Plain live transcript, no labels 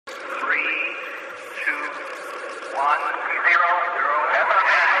Hey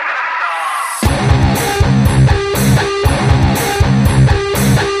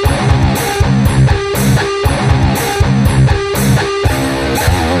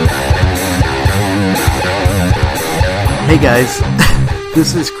guys,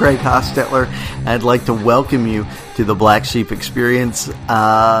 this is Craig Hostetler. I'd like to welcome you to the Black Sheep Experience.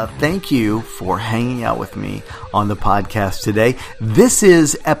 Thank you for hanging out with me on the podcast today. This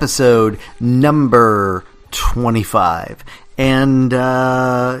is episode number 25. And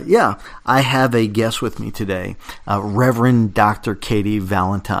I have a guest with me today, Reverend Dr. Katy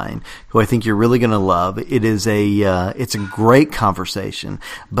Valentine, who I think you're really going to love. It's a great conversation.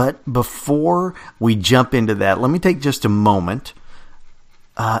 But before we jump into that, let me take just a moment.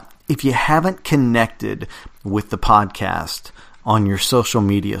 If you haven't connected with the podcast on your social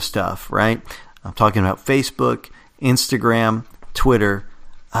media stuff, right? I'm talking about Facebook, Instagram, Twitter.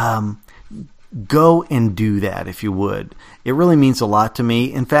 Go and do that if you would. It really means a lot to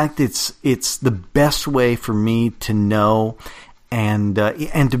me. In fact, it's the best way for me to know and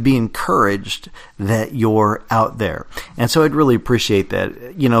to be encouraged that you're out there. And so I'd really appreciate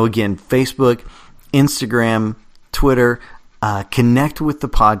that. You know, again, Facebook, Instagram, Twitter, connect with the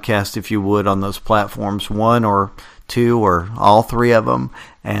podcast if you would on those platforms, one or two or all three of them,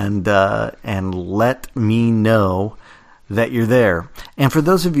 and let me know that you're there. And for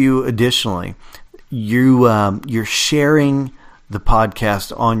those of you, additionally, you're sharing the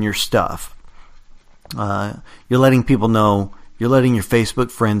podcast on your stuff. You're letting people know. You're letting your Facebook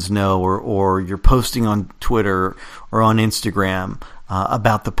friends know, or you're posting on Twitter or on Instagram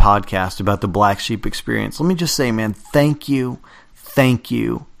about the podcast, about the Black Sheep Experience. Let me just say, man, thank you.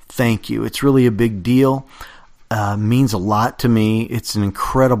 It's really a big deal. Means a lot to me. It's an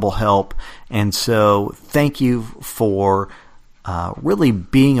incredible help. And so thank you for really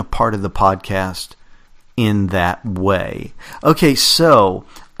being a part of the podcast in that way. Okay, so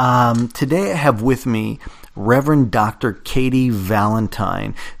today I have with me Reverend Dr. Katy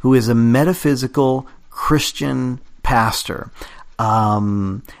Valentine, who is a metaphysical Christian pastor.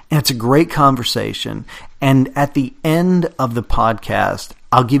 And it's a great conversation. And at the end of the podcast,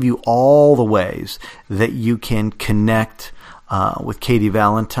 I'll give you all the ways that you can connect with Katy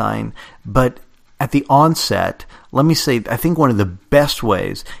Valentine. But at the onset, let me say, I think one of the best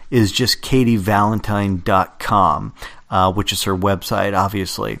ways is just katyvalentine.com, which is her website,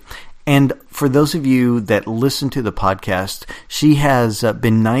 obviously. And for those of you that listen to the podcast, she has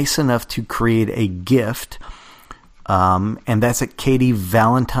been nice enough to create a gift. And that's at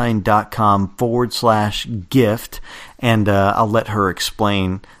katyvalentine.com/gift. And I'll let her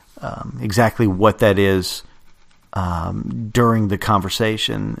explain exactly what that is during the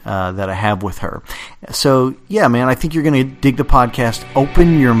conversation that I have with her. So, yeah, man, I think you're going to dig the podcast.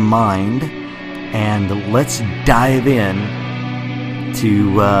 Open your mind, and let's dive in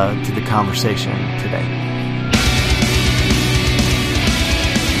to the conversation today.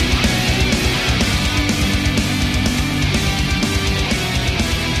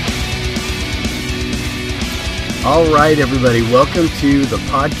 All right, everybody, welcome to the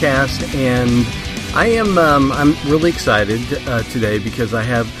podcast, and I'm really excited today because I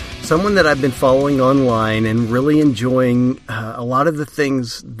have someone that I've been following online and really enjoying a lot of the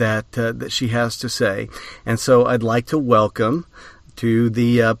things that she has to say, and so I'd like to welcome to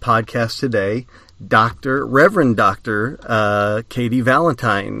the podcast today, Reverend Dr. Katy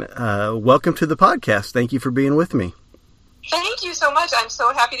Valentine. Welcome to the podcast. Thank you for being with me. Thank you so much. I'm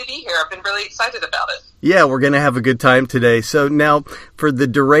so happy to be here. I've been really excited about it. Yeah, we're going to have a good time today. So now, for the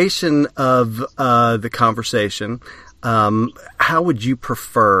duration of the conversation, how would you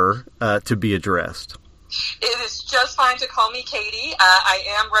prefer to be addressed? It is just fine to call me Katy. I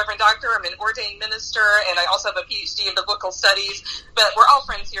am Reverend Doctor. I'm an ordained minister, and I also have a PhD in biblical studies. But we're all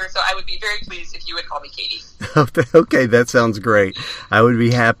friends here, so I would be very pleased if you would call me Katy. Okay, that sounds great. I would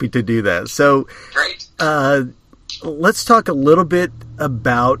be happy to do that. So, great. Let's talk a little bit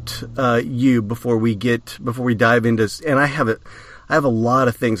about you before we dive into. And I have a lot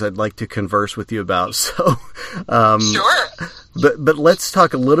of things I'd like to converse with you about. So, sure. But let's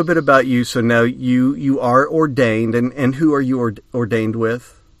talk a little bit about you. So now you are ordained, and who are you ordained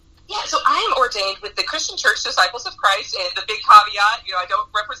with? Yeah, so I am ordained with the Christian Church Disciples of Christ, and the big caveat, I don't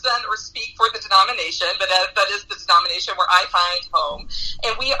represent or speak for the denomination, but that is the denomination where I find home.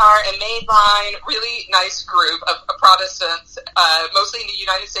 And we are a mainline, really nice group of Protestants, mostly in the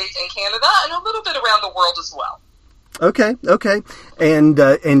United States and Canada, and a little bit around the world as well. Okay. And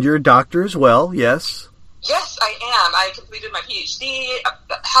you're a doctor as well, yes? Yes, I am. I completed my PhD,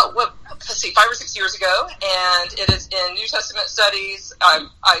 5 or 6 years ago, and it is in New Testament studies. I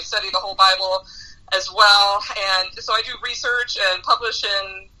study the whole Bible as well. And so I do research and publish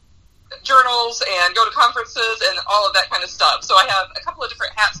in journals and go to conferences and all of that kind of stuff. So I have a couple of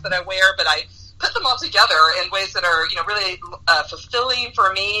different hats that I wear, but I put them all together in ways that are, really fulfilling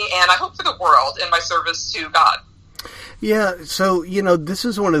for me, and I hope for the world in my service to God. Yeah, so, this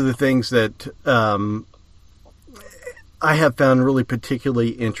is one of the things that I have found really particularly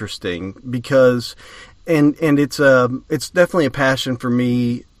interesting because, and it's definitely a passion for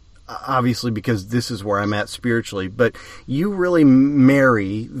me, obviously, because this is where I'm at spiritually, but you really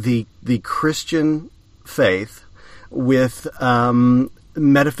marry the Christian faith with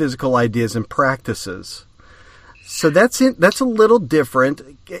metaphysical ideas and practices. So that's a little different.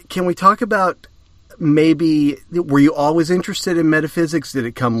 Can we talk about maybe, were you always interested in metaphysics? Did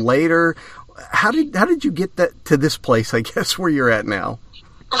it come later? How did you get that to this place, I guess, where you're at now?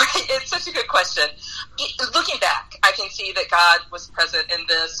 Right, it's such a good question. Looking back, I can see that God was present in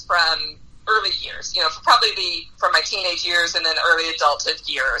this from early years, from my teenage years and then early adulthood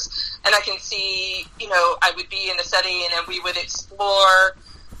years. And I can see, I would be in a setting and we would explore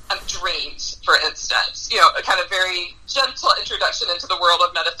dreams, for instance, a kind of very gentle introduction into the world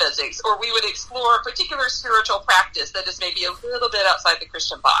of metaphysics, or we would explore a particular spiritual practice that is maybe a little bit outside the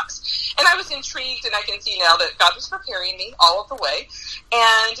Christian box. And I was intrigued, and I can see now that God was preparing me all of the way.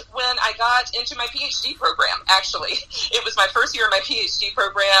 And when I got into my PhD program, actually, it was my first year of my PhD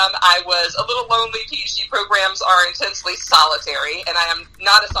program. I was a little lonely. PhD programs are intensely solitary, and I am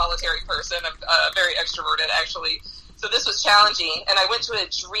not a solitary person. I'm very extroverted, actually. So this was challenging, and I went to a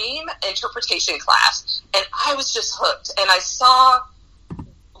dream interpretation class, and I was just hooked. And I saw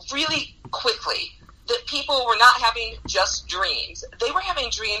really quickly that people were not having just dreams. They were having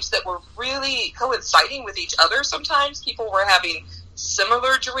dreams that were really coinciding with each other sometimes. People were having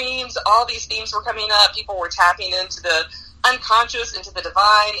similar dreams. All these themes were coming up. People were tapping into the unconscious, into the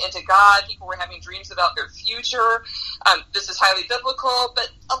divine, into God. People were having dreams about their future. This is highly biblical,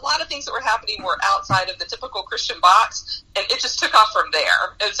 but a lot of things that were happening were outside of the typical Christian box, and it just took off from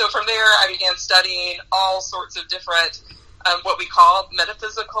there. And so from there, I began studying all sorts of different, what we call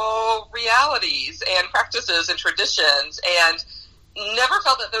metaphysical realities and practices and traditions, and never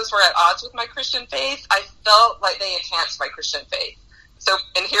felt that those were at odds with my Christian faith. I felt like they enhanced my Christian faith. So,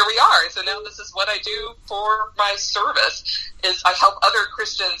 and here we are. So now this is what I do for my service, is I help other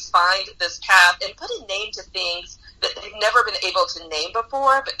Christians find this path and put a name to things that they've never been able to name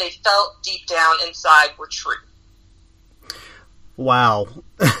before, but they felt deep down inside were true. Wow.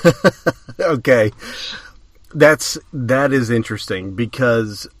 Okay. That is interesting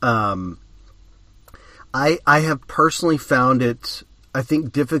because I have personally found it, I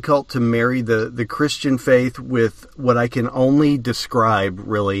think, difficult to marry the Christian faith with what I can only describe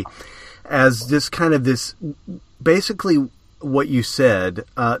really as this kind of this, basically what you said,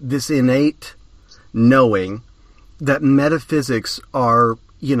 this innate knowing that metaphysics are,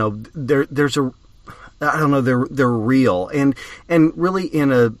 there's a, I don't know, they're real and really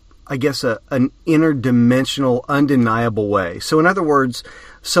in an interdimensional, undeniable way. So in other words,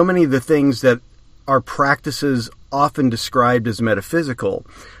 so many of the things that are practices often described as metaphysical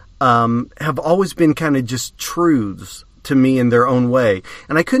have always been kind of just truths to me in their own way.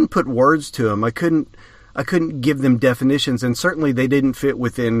 And I couldn't put words to them. I couldn't give them definitions, and certainly they didn't fit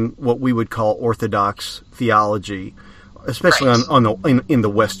within what we would call orthodox theology, especially right. in the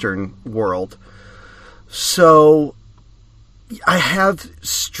Western world. So I have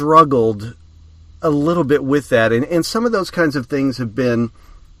struggled a little bit with that, and some of those kinds of things have been,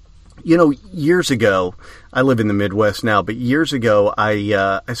 years ago. I live in the Midwest now, but years ago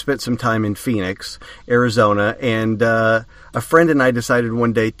I spent some time in Phoenix, Arizona, and a friend and I decided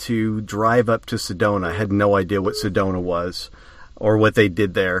one day to drive up to Sedona. I had no idea what Sedona was or what they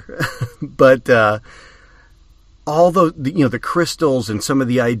did there, but all the crystals and some of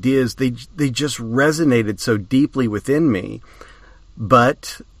the ideas, they just resonated so deeply within me.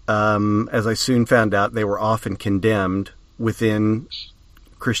 But as I soon found out, they were often condemned within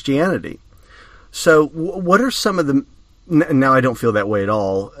Christianity. So what are some of the, now I don't feel that way at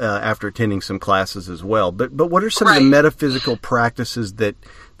all after attending some classes as well, but what are some of the metaphysical practices that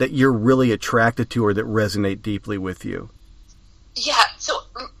you're really attracted to or that resonate deeply with you? Yeah, so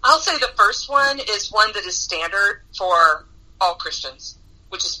I'll say the first one is one that is standard for all Christians,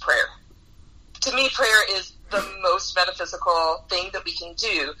 which is prayer. To me, prayer is the most metaphysical thing that we can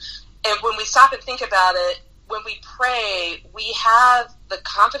do. And when we stop and think about it, when we pray, we have the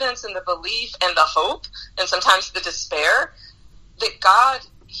confidence and the belief and the hope, and sometimes the despair, that God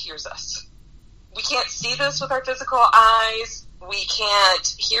hears us. We can't see this with our physical eyes. We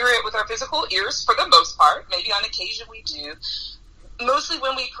can't hear it with our physical ears for the most part. Maybe on occasion we do. mostly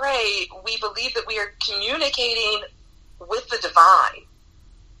when we pray, we believe that we are communicating with the divine.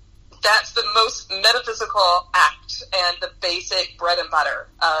 That's the most metaphysical act and the basic bread and butter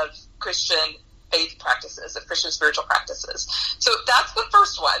of Christian faith practices, of Christian spiritual practices. So that's the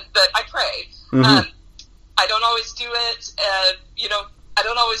first one, that I pray. Mm-hmm. I don't always do it, I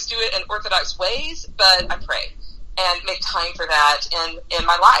don't always do it in orthodox ways, but I pray and make time for that in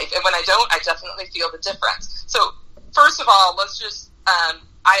my life. And when I don't, I definitely feel the difference. So first of all, let's just,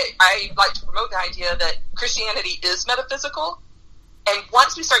 I like to promote the idea that Christianity is metaphysical. And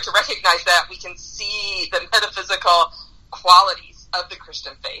once we start to recognize that, we can see the metaphysical qualities of the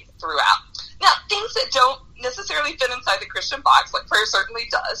Christian faith throughout. Now, things that don't necessarily fit inside the Christian box, like prayer certainly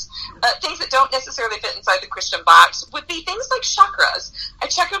does, things that don't necessarily fit inside the Christian box would be things like chakras. I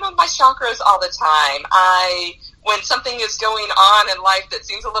check in with my chakras all the time. When something is going on in life that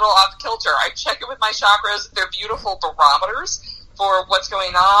seems a little off kilter, I check in with my chakras. They're beautiful barometers for what's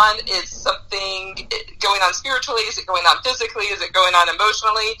going on. Is something going on spiritually? Is it going on physically? Is it going on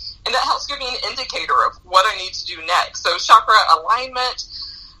emotionally? And that helps give me an indicator of what I need to do next. So chakra alignment.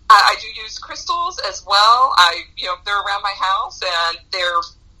 I do use crystals as well. They're around my house, and they're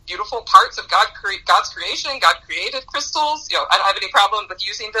beautiful parts of God's creation. God created crystals. I don't have any problem with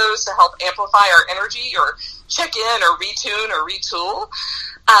using those to help amplify our energy or check in or retune or retool.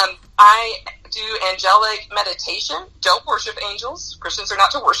 I do angelic meditation. Don't worship angels. Christians are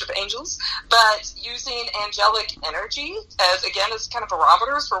not to worship angels, but using angelic energy as kind of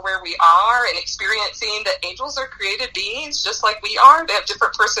barometers for where we are, and experiencing that angels are created beings just like we are. They have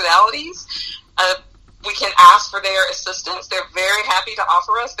different personalities. We can ask for their assistance. They're very happy to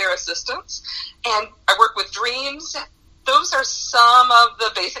offer us their assistance. And I work with dreams. Those are some of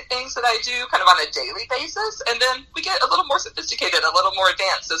the basic things that I do kind of on a daily basis. And then we get a little more sophisticated, a little more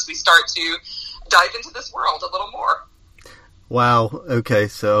advanced as we start to dive into this world a little more. Wow. Okay.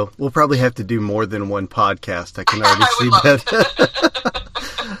 So we'll probably have to do more than one podcast. I can already see that.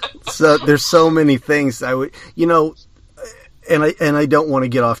 So there's so many things I would, and I don't want to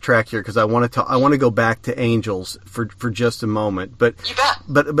get off track here because I want to go back to angels for just a moment. But you bet.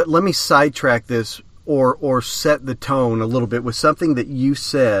 But let me sidetrack this or set the tone a little bit with something that you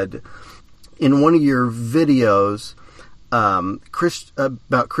said in one of your videos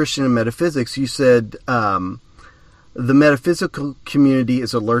about Christian and metaphysics. You said the metaphysical community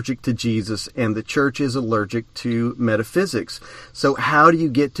is allergic to Jesus and the church is allergic to metaphysics. So how do you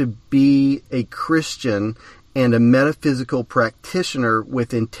get to be a Christian and a metaphysical practitioner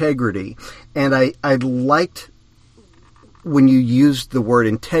with integrity? And I liked when you used the word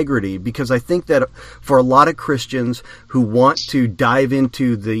integrity, because I think that for a lot of Christians who want to dive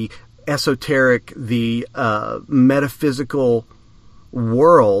into the esoteric, the metaphysical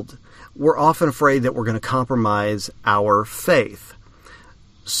world, we're often afraid that we're going to compromise our faith.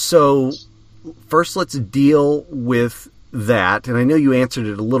 So first let's deal with that. And I know you answered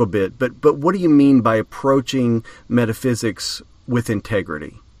it a little bit, but what do you mean by approaching metaphysics with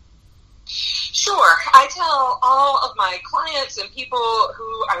integrity? Sure. I tell all of my clients and people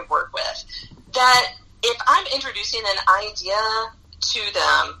who I work with that if I'm introducing an idea to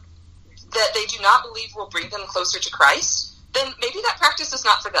them that they do not believe will bring them closer to Christ, then maybe that practice is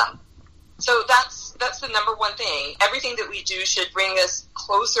not for them. So that's the number one thing. Everything that we do should bring us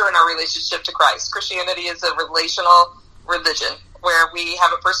closer in our relationship to Christ. Christianity is a relational religion where we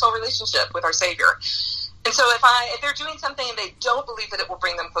have a personal relationship with our Savior. And so if they're doing something and they don't believe that it will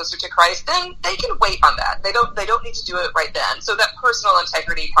bring them closer to Christ, then they can wait on that. They don't need to do it right then. So that personal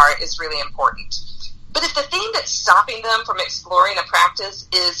integrity part is really important. But if the thing that's stopping them from exploring a practice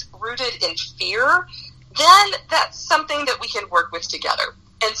is rooted in fear, then that's something that we can work with together.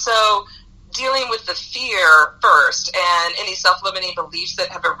 And so dealing with the fear first and any self-limiting beliefs that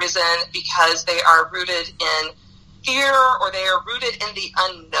have arisen because they are rooted in fear or they are rooted in the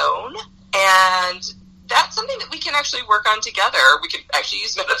unknown, and that's something that we can actually work on together. We can actually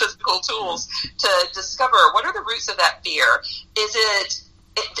use metaphysical tools to discover what are the roots of that fear. Is it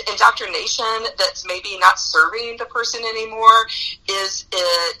indoctrination that's maybe not serving the person anymore? Is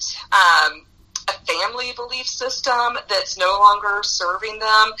it a family belief system that's no longer serving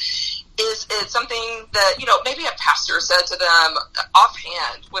them? Is it something that, maybe a pastor said to them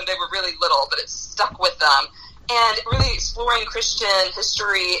offhand when they were really little, but it stuck with them? And really exploring Christian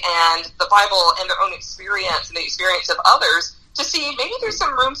history and the Bible and their own experience and the experience of others to see maybe there's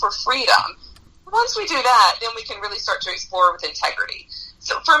some room for freedom. Once we do that, then we can really start to explore with integrity.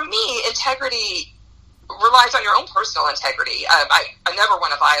 So for me, integrity relies on your own personal integrity. I never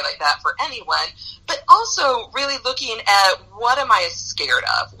want to violate that for anyone, but also really looking at what am I scared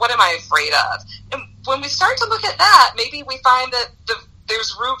of? What am I afraid of? And when we start to look at that, maybe we find that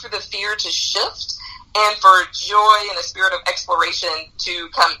there's room for the fear to shift and for joy and a spirit of exploration to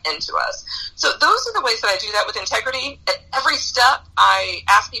come into us. So those are the ways that I do that with integrity. At every step, I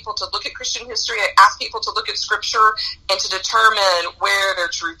ask people to look at Christian history. I ask people to look at Scripture and to determine where their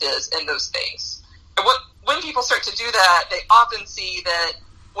truth is in those things. And when people start to do that, they often see that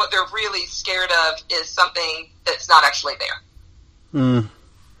what they're really scared of is something that's not actually there.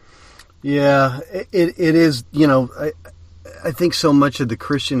 Yeah, it is, I think so much of the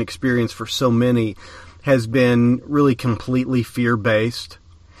Christian experience for so many has been really completely fear-based.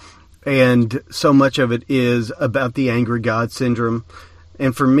 And so much of it is about the angry God syndrome.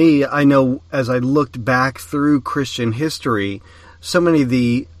 And for me, I know as I looked back through Christian history, so many of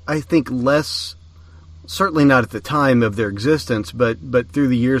the, I think, less, certainly not at the time of their existence, but through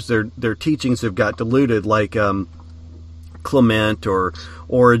the years, their teachings have got diluted, like Clement or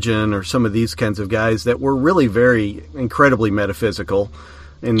Origen or some of these kinds of guys that were really very incredibly metaphysical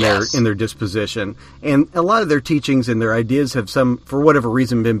in their disposition. And a lot of their teachings and their ideas have for whatever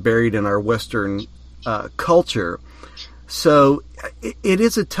reason, been buried in our Western culture. So it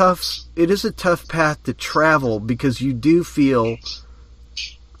is a tough path to travel, because you do feel,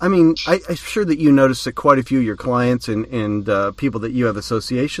 I mean, I'm sure that you notice that quite a few of your clients and people that you have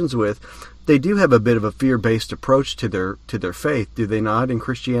associations with, they do have a bit of a fear-based approach to their faith, do they not, in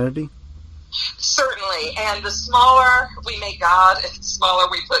Christianity? Certainly, and the smaller we make God, and the smaller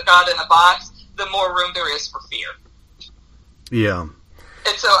we put God in a box, the more room there is for fear. Yeah.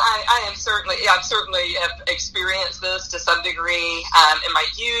 And so I've certainly have experienced this to some degree in my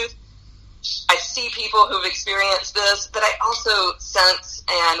youth. I see people who've experienced this, but I also sense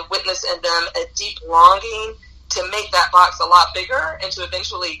and witness in them a deep longing to make that box a lot bigger and to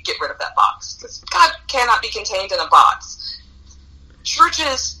eventually get rid of that box. Because God cannot be contained in a box.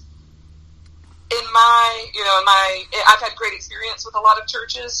 Churches, I've had great experience with a lot of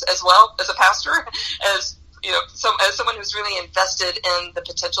churches as well as a pastor, as someone who's really invested in the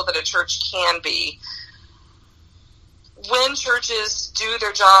potential that a church can be. When churches do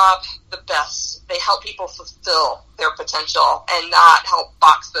their job the best, they help people fulfill their potential and not help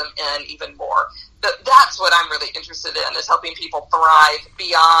box them in even more. That's what I'm really interested in, is helping people thrive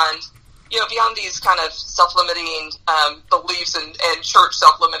beyond these kind of self-limiting beliefs and church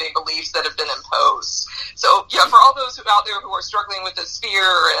self-limiting beliefs that have been imposed. So, for all those out there who are struggling with this fear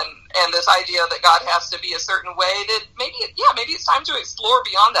and this idea that God has to be a certain way, that maybe it's time to explore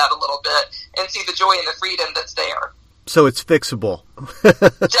beyond that a little bit and see the joy and the freedom that's there. So it's fixable.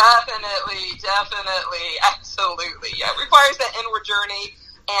 Definitely, absolutely. Yeah, it requires that inward journey.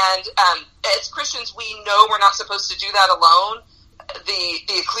 And as Christians, we know we're not supposed to do that alone. The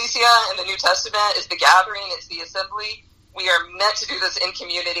ecclesia in the New Testament is the gathering, it's the assembly. We are meant to do this in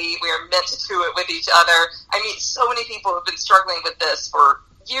community. We are meant to do it with each other. I mean, so many people have been struggling with this for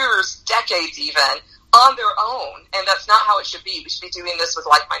years, decades even, on their own. And that's not how it should be. We should be doing this with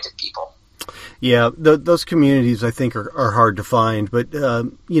like-minded people. Yeah, those communities, I think, are hard to find. But,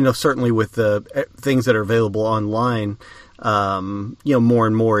 certainly with the things that are available online, more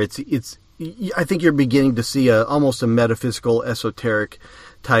and more, I think you're beginning to see almost a metaphysical, esoteric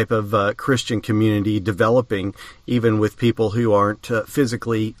type of Christian community developing, even with people who aren't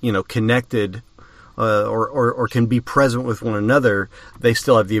physically, connected or can be present with one another. They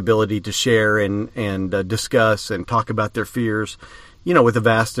still have the ability to share and discuss and talk about their fears, with a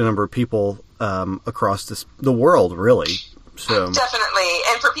vast number of people across the world, really. So definitely.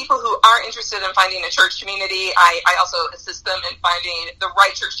 And for people who are interested in finding a church community, I also assist them in finding the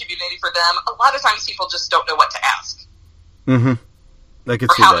right church community for them. A lot of times people just don't know what to ask. Mm-hmm. I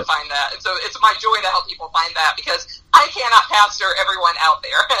could see how that. To find that. And so it's my joy to help people find that, because I cannot pastor everyone out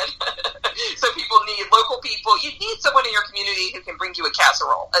there. So people need local people. You need someone in your community who can bring you a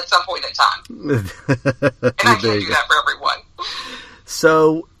casserole at some point in time. And I can't do that for everyone.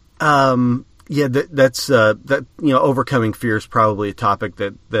 So, that's overcoming fear is probably a topic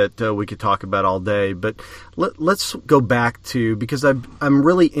that we could talk about all day. But let's go back to, because I'm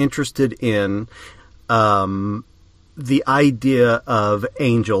really interested in the idea of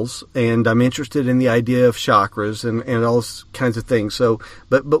angels, and I'm interested in the idea of chakras and all those kinds of things. So,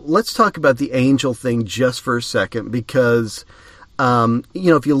 but let's talk about the angel thing just for a second, because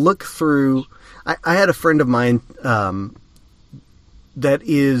if you look through, I had a friend of mine that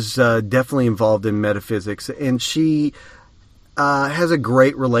is definitely involved in metaphysics, and she has a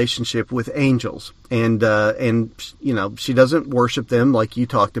great relationship with angels, and she doesn't worship them like you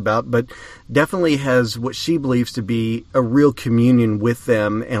talked about, but definitely has what she believes to be a real communion with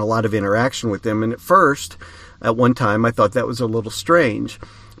them and a lot of interaction with them. And at one time, I thought that was a little strange,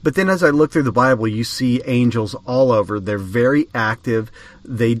 But then as I look through the Bible, you see angels all over. They're very active.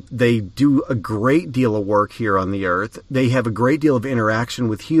 They do a great deal of work here on the earth. They have a great deal of interaction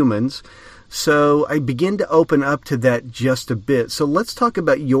with humans. So I begin to open up to that just a bit. So let's talk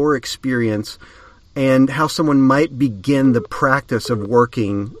about your experience and how someone might begin the practice of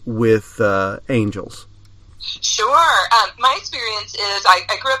working with angels. Sure. My experience is I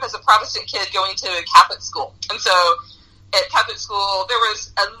grew up as a Protestant kid going to a Catholic school. And so at Catholic school, there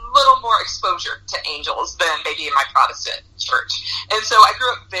was a little more exposure to angels than maybe in my Protestant church. And so I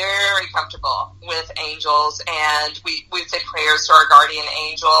grew up very comfortable with angels, and we would say prayers to our guardian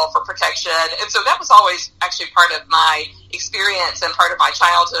angel for protection. And so that was always actually part of my experience and part of my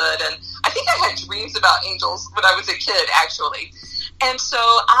childhood. And I think I had dreams about angels when I was a kid, actually. And so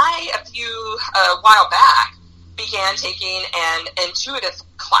I, a while back, began taking an intuitive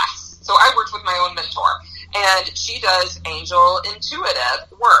class. So I worked with my own mentor, and she does angel intuitive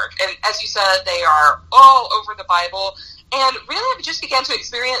work. And as you said, they are all over the Bible. And really, I just began to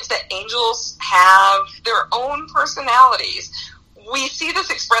experience that angels have their own personalities. We see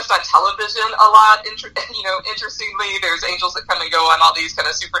this expressed on television a lot. Interestingly, there's angels that come and go on all these kind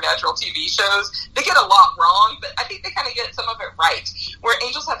of supernatural TV shows. They get a lot wrong, but I think they kind of get some of it right, where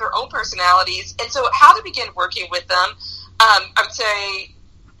angels have their own personalities. And so how to begin working with them, I would say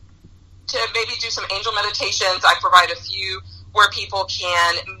to maybe do some angel meditations. I provide a few where people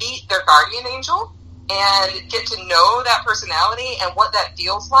can meet their guardian angel and get to know that personality and what that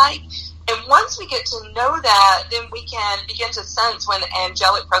feels like. And once we get to know that, then we can begin to sense when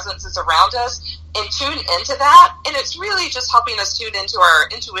angelic presence is around us and tune into that. And it's really just helping us tune into our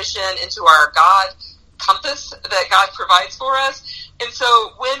intuition, into our God compass that God provides for us. And so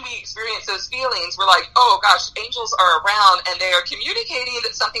when we experience those feelings, we're like, oh gosh, angels are around and they are communicating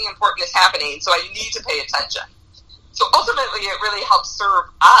that something important is happening, so I need to pay attention. So ultimately, it really helps serve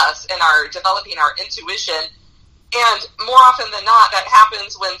us in our developing our intuition. And more often than not, that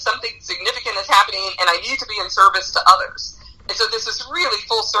happens when something significant is happening and I need to be in service to others. And so this is really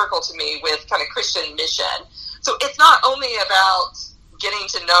full circle to me with kind of Christian mission. So it's not only about getting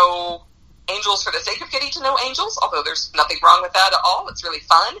to know angels for the sake of getting to know angels, although there's nothing wrong with that at all. It's really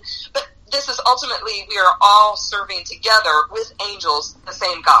fun. But this is ultimately, we are all serving together with angels, the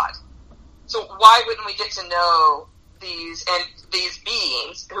same God. So why wouldn't we get to know these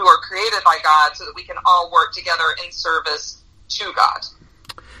beings who are created by God so that we can all work together in service to God?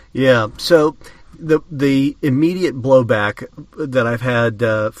 Yeah. So the immediate blowback that I've had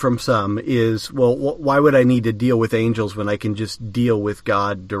from some is, well, why would I need to deal with angels when I can just deal with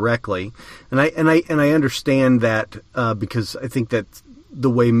God directly? And I understand that because I think that's the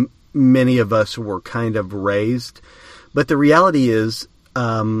way many of us were kind of raised. But the reality is,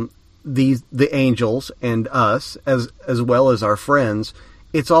 the angels and us, as well as our friends,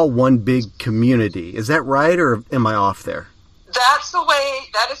 it's all one big community. Is that right, or am I off there? That is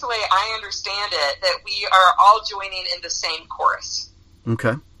the way I understand it, that we are all joining in the same chorus. Okay.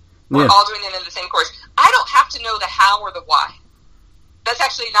 Yeah. We're all joining in the same chorus. I don't have to know the how or the why. That's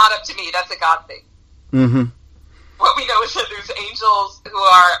actually not up to me. That's a God thing. Mm-hmm. What we know is that there's angels who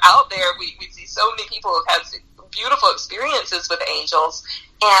are out there. We see so many people who have had beautiful experiences with angels,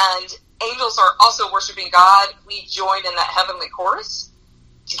 and angels are also worshiping God. We join in that heavenly chorus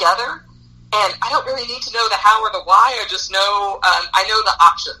together. And I don't really need to know the how or the why. I just know, I know the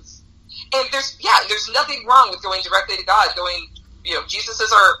options. And there's nothing wrong with going directly to God, Jesus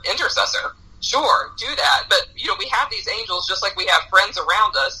is our intercessor. Sure, do that. But, we have these angels just like we have friends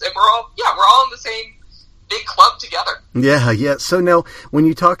around us, and we're all in the same big club together. Yeah. So now, when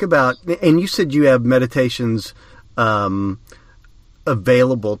you talk about, and you said you have meditations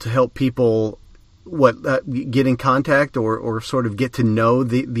available to help people get in contact or sort of get to know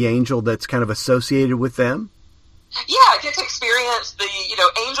the angel that's kind of associated with them? Yeah, get to experience the,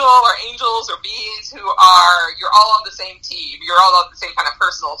 angel or angels or beings who you're all on the same team. You're all on the same kind of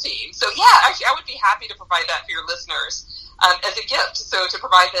personal team. So yeah, actually I would be happy to provide that for your listeners as a gift. So to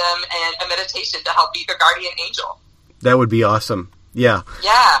provide them a meditation to help meet their guardian angel. That would be awesome. Yeah.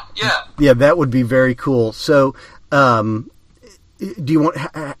 Yeah. Yeah, that would be very cool. So, do you want,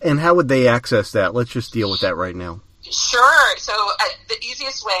 and how would they access that? Let's just deal with that right now. Sure. So the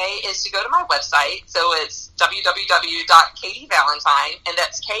easiest way is to go to my website. So it's www.katyvalentine, and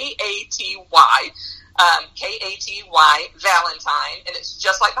that's Katy, Katy Valentine, and it's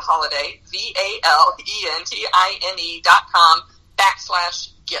just like the holiday,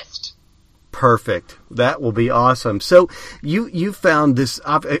 VALENTINE.com/gift. Perfect. That will be awesome. So you've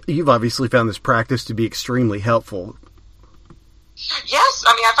obviously found this practice to be extremely helpful. Yes,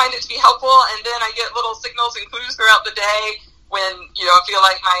 I find it to be helpful, and then I get little signals and clues throughout the day when, I feel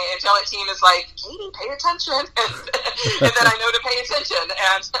like my angelic team is like, Katie, pay attention. And then I know to pay attention,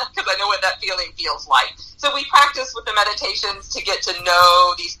 and because I know what that feeling feels like. So we practice with the meditations to get to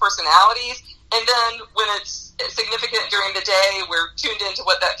know these personalities. And then when it's significant during the day, we're tuned into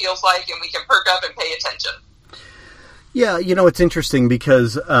what that feels like, and we can perk up and pay attention. Yeah, it's interesting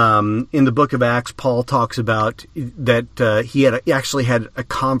because in the book of Acts, Paul talks about that he actually had a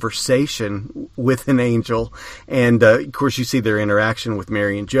conversation with an angel, and of course you see their interaction with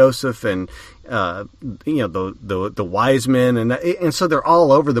Mary and Joseph, and the wise men, and so they're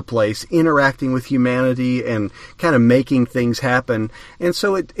all over the place interacting with humanity and kind of making things happen. And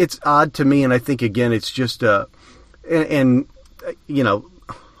so it's odd to me, and I think again it's just I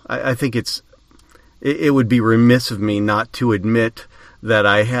think it would be remiss of me not to admit that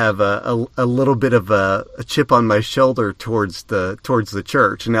I have a little bit of a chip on my shoulder towards the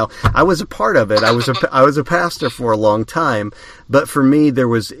church. Now, I was a part of it. I was a pastor for a long time, but for me, there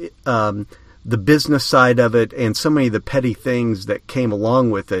was the business side of it, and so many of the petty things that came along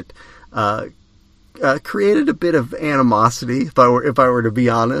with it created a bit of animosity, if I were to be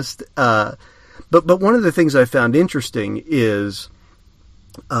honest. But one of the things I found interesting is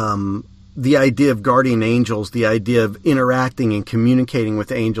the idea of guardian angels, the idea of interacting and communicating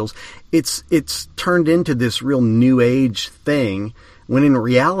with angels. It's turned into this real New Age thing, when in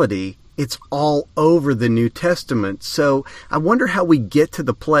reality, it's all over the New Testament. So I wonder how we get to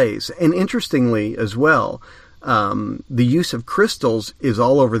the place. And interestingly as well, the use of crystals is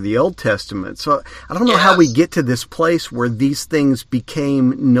all over the Old Testament. So I don't know how we get to this place where these things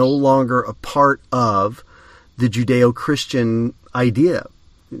became no longer a part of the Judeo-Christian idea.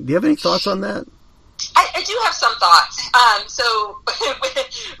 Do you have any thoughts on that? I do have some thoughts. So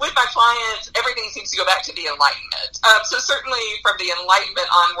with my clients, everything seems to go back to the Enlightenment. So certainly from the Enlightenment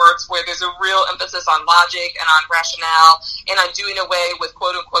onwards, where there's a real emphasis on logic and on rationale and on doing away with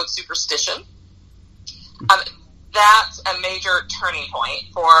quote-unquote superstition, that's a major turning point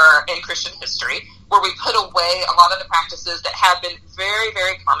in Christian history, where we put away a lot of the practices that have been very,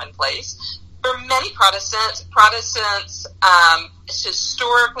 very commonplace. For many Protestants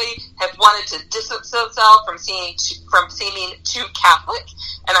historically have wanted to distance themselves from seeming too Catholic,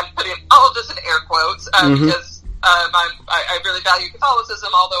 and I'm putting all of this in air quotes because I really value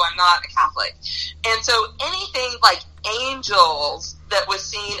Catholicism, although I'm not a Catholic. And so anything like angels that was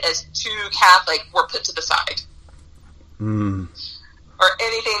seen as too Catholic were put to the side. Or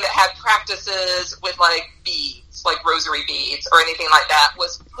anything that had practices with like beads, like rosary beads or anything like that,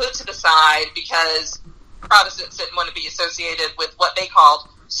 was put to the side because Protestants didn't want to be associated with what they called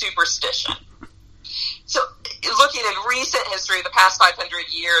superstition. So looking in recent history, the past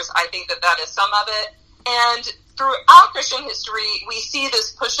 500 years, I think that is some of it. And throughout Christian history, we see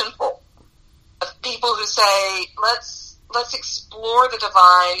this push and pull of people who say, let's explore the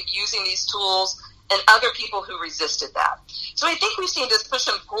divine using these tools, and other people who resisted that. So I think we've seen this push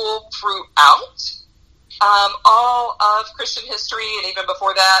and pull throughout all of Christian history, and even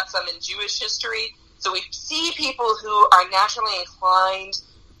before that, some in Jewish history. So we see people who are naturally inclined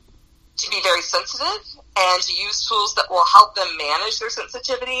to be very sensitive and to use tools that will help them manage their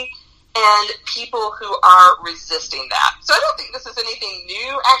sensitivity, and people who are resisting that. So I don't think this is anything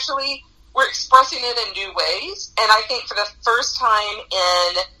new, actually. We're expressing it in new ways, and I think for the first time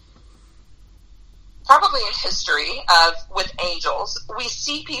probably in history with angels, we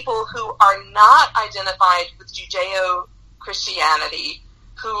see people who are not identified with Judeo-Christianity,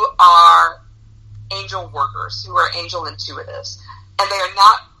 who are angel workers, who are angel intuitives, and they are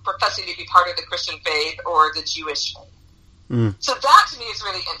not professing to be part of the Christian faith or the Jewish faith. So that to me is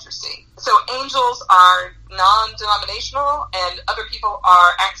really interesting. So angels are non-denominational, and other people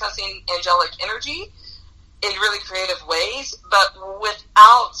are accessing angelic energy in really creative ways, but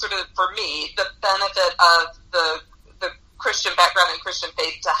without sort of, for me, the benefit of the Christian background and Christian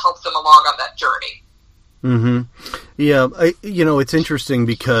faith to help them along on that journey. Mm-hmm. Yeah, it's interesting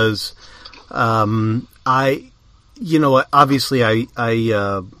because obviously I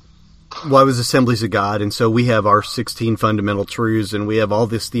was Assemblies of God, and so we have our 16 fundamental truths, and we have all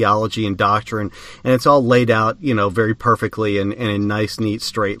this theology and doctrine, and it's all laid out, very perfectly and in nice, neat,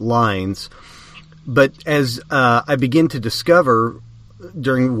 straight lines. But as I begin to discover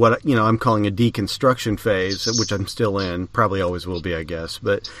during what I'm calling a deconstruction phase, which I'm still in, probably always will be, I guess.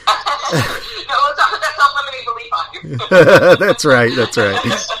 But no, let's not put that self-limiting belief on you. That's right.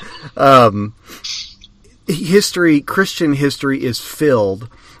 Christian history is filled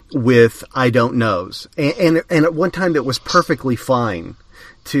with I don't knows, and at one time it was perfectly fine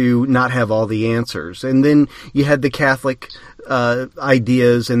to not have all the answers. And then you had the Catholic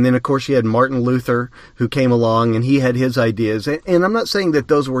ideas, and then of course you had Martin Luther, who came along and he had his ideas. And I'm not saying that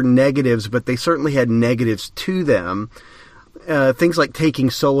those were negatives, but they certainly had negatives to them. Things like taking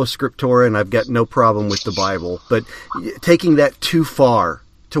sola scriptura, and I've got no problem with the Bible, but taking that too far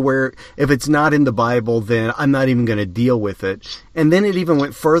to where if it's not in the Bible, then I'm not even going to deal with it. And then it even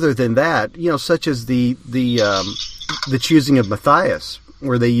went further than that, such as the choosing of Matthias,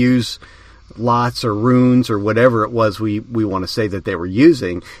 where they use lots or runes or whatever it was we want to say that they were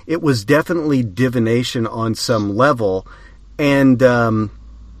using. It was definitely divination on some level, and I'm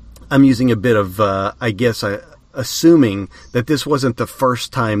using a bit of, assuming that this wasn't the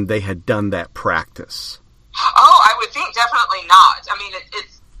first time they had done that practice. Oh, I would think definitely not. I mean,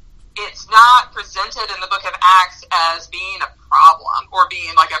 it's not presented in the book of Acts as being a problem or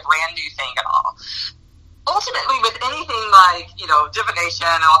being like a brand new thing at all. Ultimately, with anything like, divination,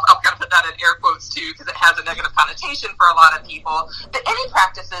 and I'm going to put that in air quotes too because it has a negative connotation for a lot of people, but any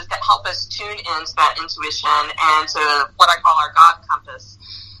practices that help us tune into that intuition and to what I call our God compass,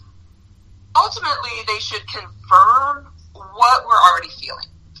 ultimately they should confirm what we're already feeling.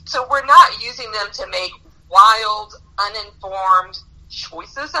 So we're not using them to make wild, uninformed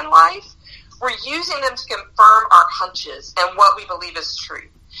choices in life. We're using them to confirm our hunches and what we believe is true.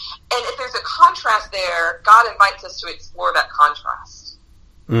 And if there's a contrast there, God invites us to explore that contrast.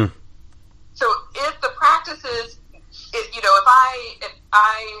 Mm. So if the practices, if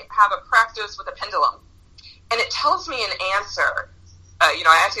I have a practice with a pendulum and it tells me an answer,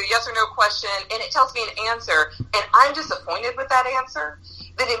 I ask you a yes or no question and it tells me an answer and I'm disappointed with that answer,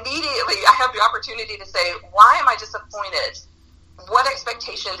 then immediately I have the opportunity to say, why am I disappointed? What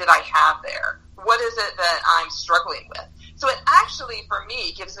expectation did I have there? What is it that I'm struggling with? So it actually, for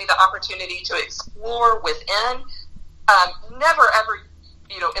me, gives me the opportunity to explore within, never ever,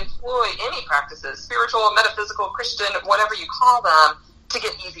 employ any practices, spiritual, metaphysical, Christian, whatever you call them, to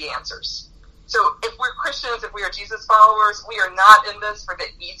get easy answers. So if we're Christians, if we are Jesus followers, we are not in this for the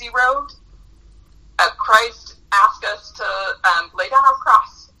easy road. Christ asked us to lay down our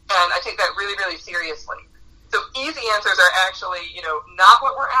cross, and I take that really, really seriously. So easy answers are actually, not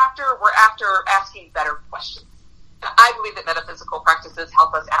what we're after. We're after asking better questions. And I believe that metaphysical practices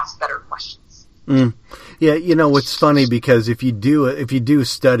help us ask better questions. Mm. Yeah, it's funny because if you do a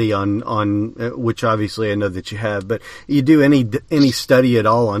study on which obviously I know that you have, but you do any study at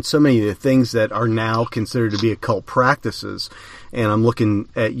all on so many of the things that are now considered to be occult practices, and I'm looking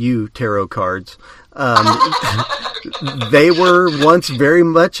at you, tarot cards. They were once very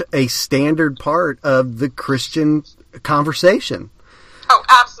much a standard part of the Christian conversation. Oh,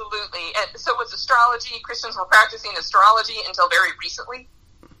 absolutely. And so was astrology. Christians were practicing astrology until very recently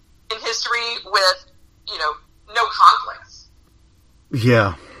in history with, no conflicts.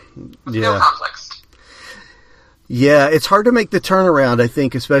 Yeah. No conflicts. Yeah, it's hard to make the turnaround, I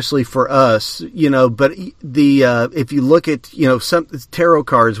think, especially for us, but if you look at, some tarot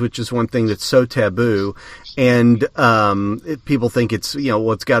cards, which is one thing that's so taboo, and people think it's,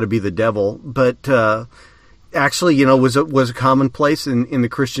 it's got to be the devil, but actually, was a commonplace in the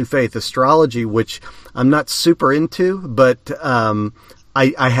Christian faith. Astrology, which I'm not super into, but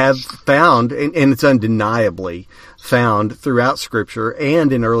I have found, and it's undeniably found throughout Scripture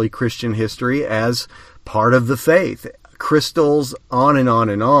and in early Christian history as part of the faith. Crystals, on and on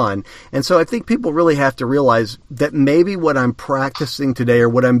and on. And so I think people really have to realize that maybe what I'm practicing today or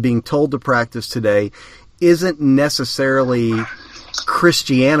what I'm being told to practice today isn't necessarily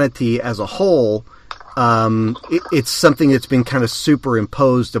Christianity as a whole. It's something that's been kind of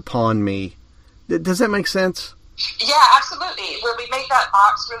superimposed upon me. Does that make sense? Yeah, absolutely. When we make that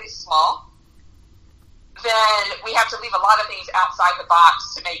box really small, then we have to leave a lot of things outside the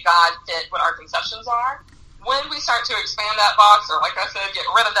box to make God fit what our conceptions are. When we start to expand that box, or like I said, get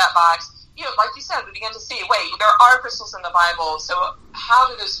rid of that box, like you said, we begin to see, wait, there are crystals in the Bible, so how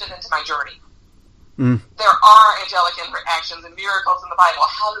do those fit into my journey? Mm. There are angelic interactions and miracles in the Bible.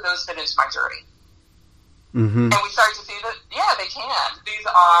 How do those fit into my journey? Mm-hmm. And we start to see that, yeah, they can. These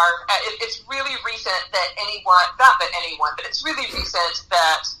are, it's really recent that but it's really recent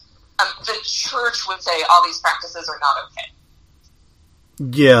that the church would say all these practices are not okay.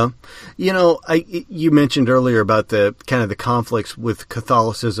 Yeah. You mentioned earlier about the kind of the conflicts with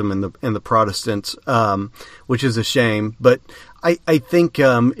Catholicism and the Protestants, which is a shame. But I think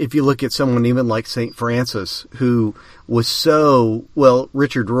if you look at someone even like St. Francis, who was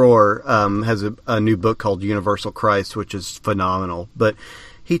Richard Rohr has a new book called Universal Christ, which is phenomenal. But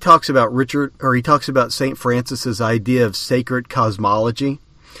he talks about St. Francis's idea of sacred cosmology,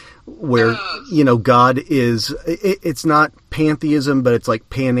 where, God is, it's not pantheism, but it's like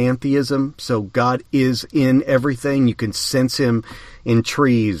panentheism. So God is in everything. You can sense him in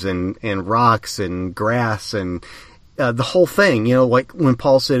trees and rocks and grass and the whole thing, like when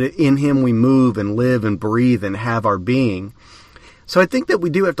Paul said, in him we move and live and breathe and have our being. So I think that we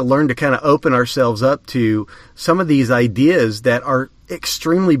do have to learn to kind of open ourselves up to some of these ideas that are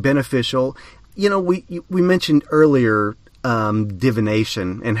extremely beneficial. We mentioned earlier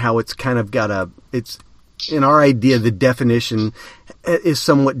divination and how it's kind of it's in our idea, the definition is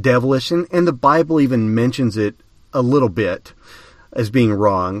somewhat devilish, and the Bible even mentions it a little bit as being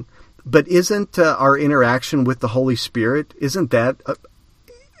wrong. But isn't our interaction with the Holy Spirit, isn't that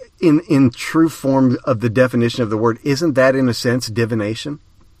in true form of the definition of the word, isn't that in a sense divination?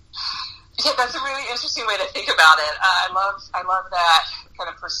 Yeah, that's a really interesting way to think about it. I love that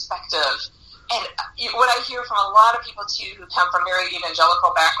kind of perspective. And what I hear from a lot of people, too, who come from very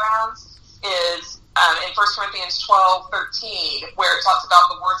evangelical backgrounds is in 1 Corinthians 12:13, where it talks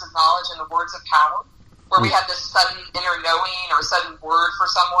about the words of knowledge and the words of power, where we have this sudden inner knowing or sudden word for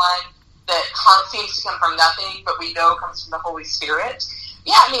someone that seems to come from nothing, but we know comes from the Holy Spirit.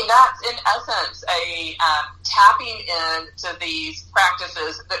 Yeah, I mean, that's in essence a tapping into these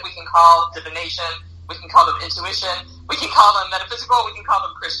practices that we can call divination, we can call them intuition, we can call them metaphysical, we can call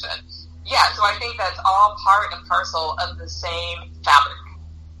them Christian. Yeah, so I think that's all part and parcel of the same fabric,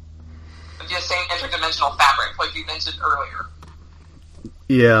 of the same interdimensional fabric, like you mentioned earlier.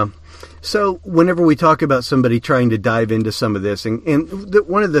 Yeah. So whenever we talk about somebody trying to dive into some of this, and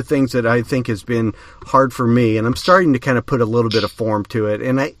one of the things that I think has been hard for me, and I'm starting to kind of put a little bit of form to it,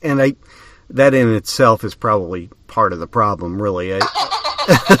 and I that in itself is probably part of the problem, really. We all try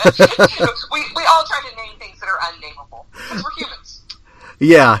to name things that are unnameable, because we're humans.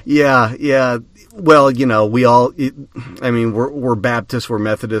 Yeah. Well, we all, we're Baptists, we're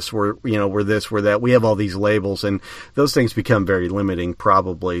Methodists, we're this, we're that. We have all these labels, and those things become very limiting,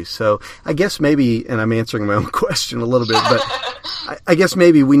 probably. So I guess maybe, and I'm answering my own question a little bit, but I guess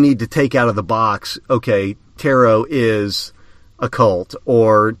maybe we need to take out of the box, okay, tarot is occult,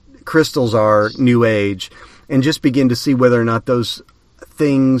 or crystals are New Age, and just begin to see whether or not those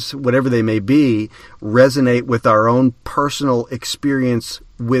things, whatever they may be, resonate with our own personal experience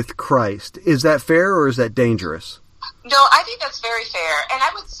with Christ. Is that fair, or is that dangerous? No, I think that's very fair. And I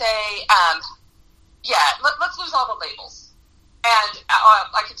would say, let's lose all the labels. And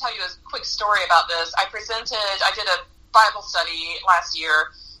I can tell you a quick story about this. I did a Bible study last year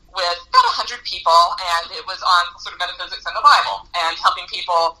with about 100 people, and it was on sort of metaphysics and the Bible, and helping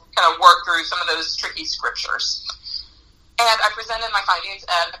people kind of work through some of those tricky scriptures. And I presented my findings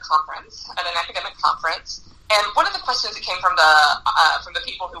at an academic conference. And one of the questions that came from the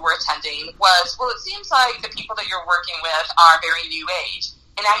people who were attending was, well, it seems like the people that you're working with are very New Age.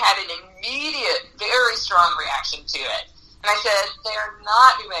 And I had an immediate, very strong reaction to it. And I said, they are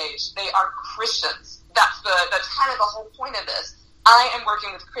not New Age. They are Christians. That's kind of the whole point of this. I am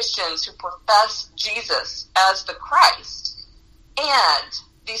working with Christians who profess Jesus as the Christ. And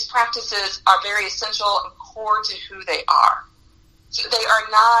these practices are very essential and core to who they are. So they are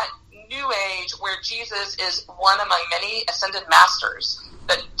not New Age, where Jesus is one among many ascended masters.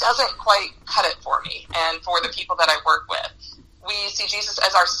 That doesn't quite cut it for me and for the people that I work with. We see Jesus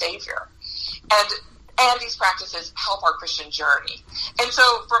as our Savior. And these practices help our Christian journey. And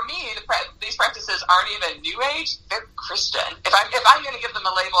so for me, these practices aren't even New Age, they're Christian. If I'm going to give them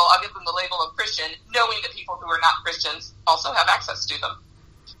a label, I'll give them the label of Christian, knowing that people who are not Christians also have access to them.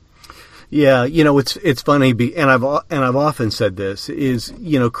 Yeah, it's funny, and I've often said this, is,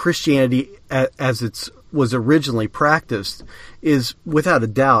 Christianity as it was originally practiced is without a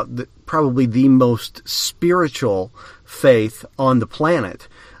doubt probably the most spiritual faith on the planet.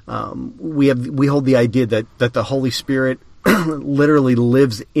 We hold the idea that the Holy Spirit literally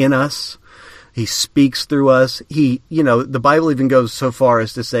lives in us. He speaks through us. The Bible even goes so far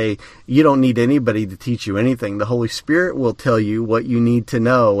as to say, you don't need anybody to teach you anything. The Holy Spirit will tell you what you need to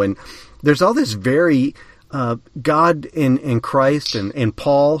know. And there's all this very God and Christ and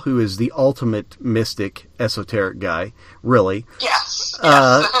Paul, who is the ultimate mystic, esoteric guy, really. Yes.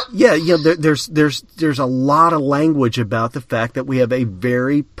 There's a lot of language about the fact that we have a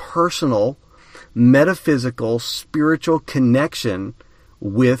very personal, metaphysical, spiritual connection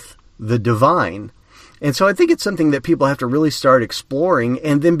with the divine. And so I think it's something that people have to really start exploring,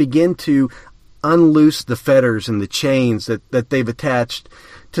 and then begin to unloose the fetters and the chains that they've attached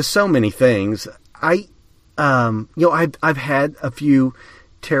to so many things. I've had a few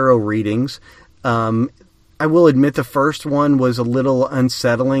tarot readings. I will admit the first one was a little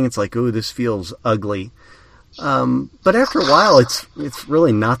unsettling. It's like, oh, this feels ugly. But after a while, it's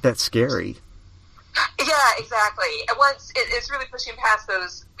really not that scary. Yeah, exactly. And once it's really pushing past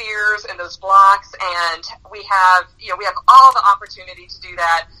those fears and those blocks, and we have all the opportunity to do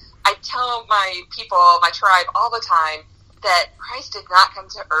that. I tell my people, my tribe, all the time that Christ did not come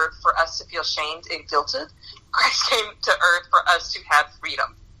to earth for us to feel shamed and guilted. Christ came to earth for us to have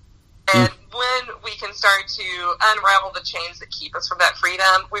freedom. And when we can start to unravel the chains that keep us from that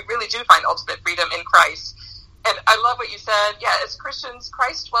freedom, we really do find ultimate freedom in Christ. And I love what you said. Yeah, as Christians,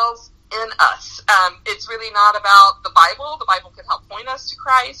 Christ dwells in us. It's really not about the Bible. The Bible can help point us to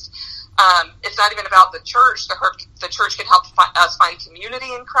Christ. It's not even about the church. The church can help us find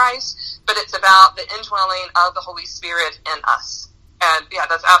community in Christ, but it's about the indwelling of the Holy Spirit in us. And yeah,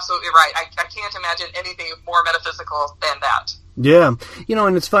 that's absolutely right. I can't imagine anything more metaphysical than that. Yeah.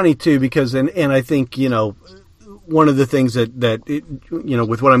 And it's funny too, because, and I think, one of the things that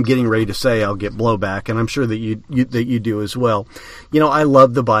with what I'm getting ready to say, I'll get blowback, and I'm sure that you do as well. I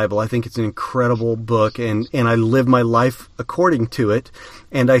love the Bible. I think it's an incredible book, and I live my life according to it,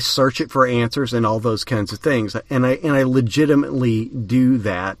 and I search it for answers and all those kinds of things, and I legitimately do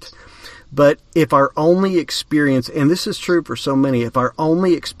that. But if our only experience, and this is true for so many, if our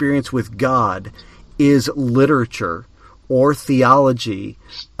only experience with God is literature or theology,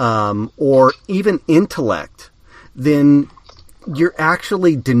 or even intellect, then you're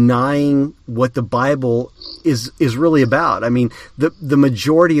actually denying what the Bible is really about. I mean, the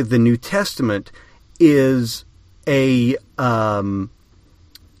majority of the New Testament is it's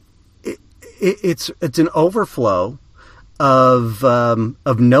an overflow of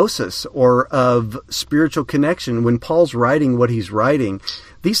gnosis, or of spiritual connection. When Paul's writing what he's writing,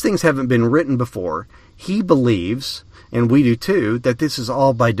 these things haven't been written before. He believes, and we do too, that this is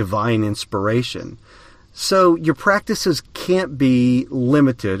all by divine inspiration. So your practices can't be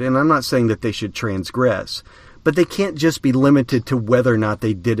limited, and I'm not saying that they should transgress, but they can't just be limited to whether or not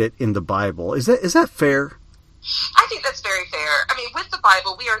they did it in the Bible. Is that fair? I think that's very fair. I mean, with the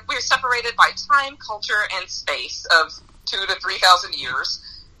Bible, we are separated by time, culture, and space of 2,000 to 3,000 years,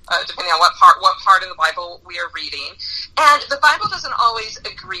 depending on what part of the Bible we are reading. And the Bible doesn't always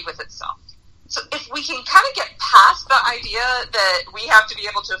agree with itself. So if we can kind of get past the idea that we have to be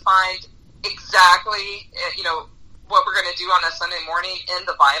able to find exactly, what we're going to do on a Sunday morning in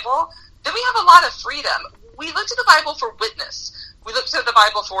the Bible, then we have a lot of freedom. We look to the Bible for witness. We look to the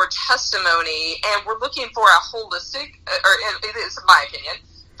Bible for testimony, and we're looking for a holistic, or it is my opinion,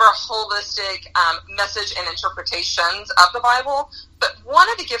 for a holistic message and interpretations of the Bible. But one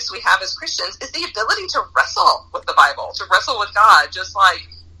of the gifts we have as Christians is the ability to wrestle with the Bible, to wrestle with God, just like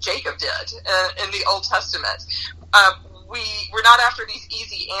Jacob did in the Old Testament. We're not after these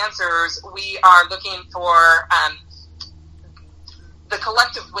easy answers. We are looking for the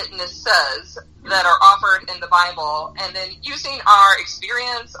collective witnesses that are offered in the Bible, and then using our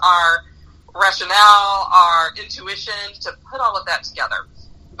experience, our rationale, our intuition to put all of that together.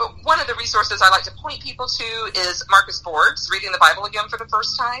 But one of the resources I like to point people to is Marcus Borg's Reading the Bible Again for the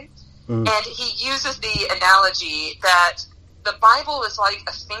First Time. And he uses the analogy that the Bible is like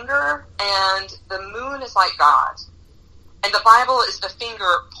a finger and the moon is like God. And the Bible is the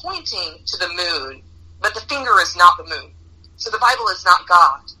finger pointing to the moon, but the finger is not the moon. So the Bible is not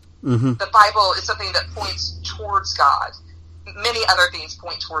God. Mm-hmm. The Bible is something that points towards God. Many other things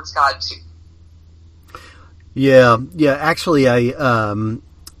point towards God too. Yeah. Actually,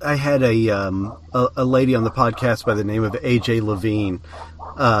 I had a lady on the podcast by the name of AJ Levine.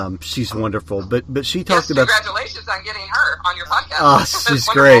 She's wonderful, but she talked about. Congratulations on getting her on your podcast. Oh, she's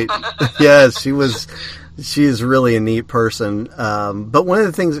great. Yes, she is really a neat person. But one of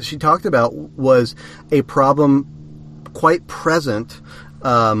the things that she talked about was a problem quite present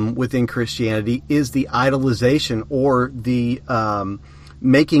within Christianity is the idolization, or the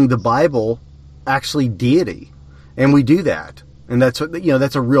making the Bible actually deity, and we do that, and that's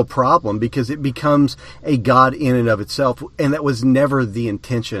a real problem, because it becomes a God in and of itself, and that was never the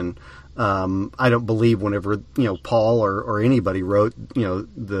intention. I don't believe whenever Paul or anybody wrote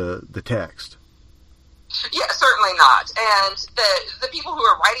the text. Yeah, certainly not. And the people who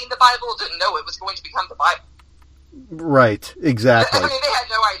were writing the Bible didn't know it was going to become the Bible. Right, exactly. I mean, they had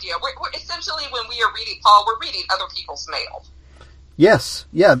no idea. We're essentially, when we are reading Paul, we're reading other people's mail. Yes,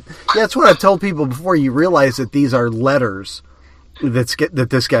 yeah. That's what I've told people before. You realize that these are letters that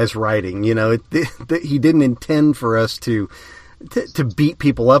this guy's writing. He didn't intend for us to beat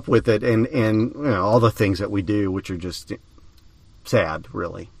people up with it, and all the things that we do, which are just sad,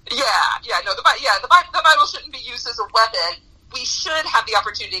 really. The Bible shouldn't be used as a weapon. We should have the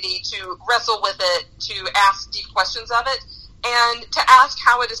opportunity to wrestle with it, to ask deep questions of it, and to ask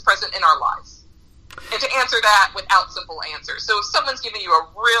how it is present in our lives. and to answer that without simple answers. So if someone's giving you a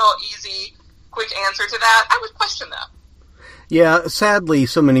real easy, quick answer to that, I would question them. Yeah, sadly,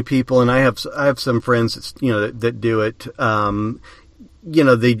 so many people, and I have some friends that do it.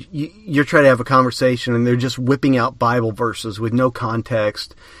 You're trying to have a conversation, and they're just whipping out Bible verses with no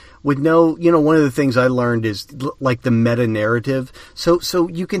context, with no. One of the things I learned is like the meta narrative. So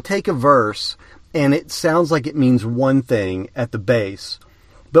you can take a verse, and it sounds like it means one thing at the base,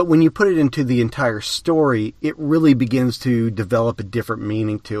 but when you put it into the entire story, it really begins to develop a different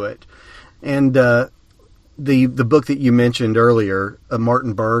meaning to it, and. The book that you mentioned earlier,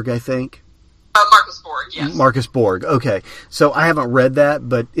 Martin Berg, I think? Marcus Borg, yes. Marcus Borg, okay. So I haven't read that,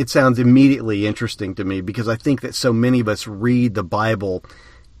 but it sounds immediately interesting to me because I think that so many of us read the Bible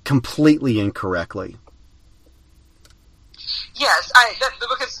completely incorrectly. Yes, the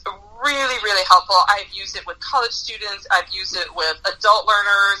book is really, really helpful. I've used it with college students. I've used it with adult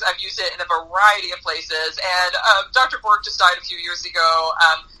learners. I've used it in a variety of places. And Dr. Borg just died a few years ago.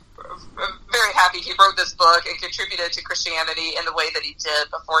 Very happy he wrote this book and contributed to Christianity in the way that he did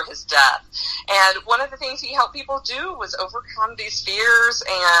before his death. And one of the things he helped people do was overcome these fears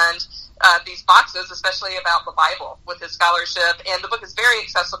and these boxes, especially about the Bible, with his scholarship. And the book is very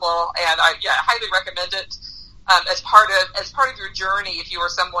accessible, and I highly recommend it as part of your journey if you are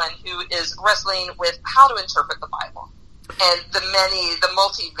someone who is wrestling with how to interpret the Bible and the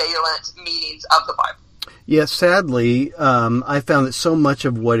multivalent meanings of the Bible. Yes, sadly, I found that so much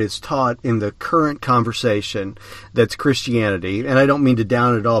of what is taught in the current conversation that's Christianity, and I don't mean to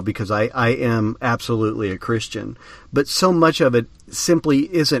down it at all because I am absolutely a Christian, but so much of it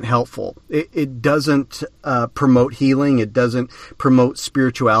simply isn't helpful. It doesn't promote healing. It doesn't promote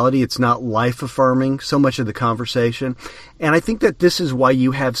spirituality. It's not life-affirming, so much of the conversation. And I think that this is why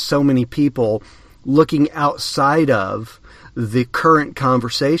you have so many people looking outside of the current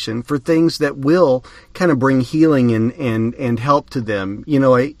conversation for things that will kind of bring healing and help to them.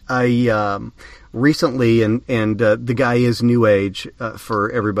 I recently, and the guy is New Age,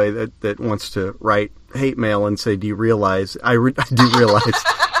 for everybody that wants to write hate mail and say, do you realize? I do realize.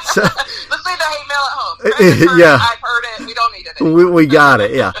 So, let's leave the hate mail at home. Yeah. I've heard it. We don't need it anymore. We got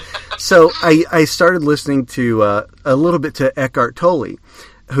it, yeah. So I started listening to a little bit to Eckhart Tolle,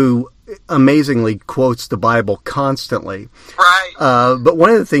 who amazingly quotes the Bible constantly. Right. But one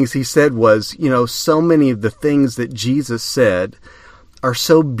of the things he said was, so many of the things that Jesus said are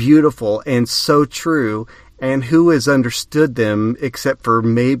so beautiful and so true, and who has understood them except for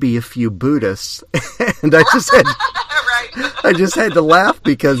maybe a few Buddhists? And I just had to laugh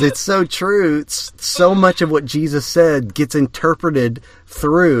because it's so true. It's so much of what Jesus said gets interpreted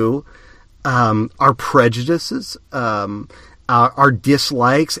through our prejudices, our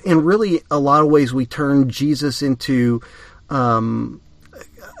dislikes, and really a lot of ways we turn Jesus into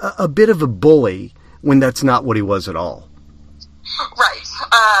a bit of a bully when that's not what he was at all. Right.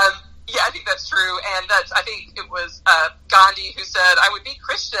 Yeah, I think that's true, and I think it was Gandhi who said, "I would be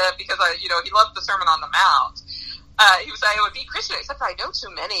Christian because he loved the Sermon on the Mount." He was saying, "I would be Christian, except I know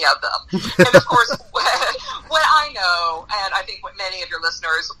too many of them." And of course, what I know, and I think what many of your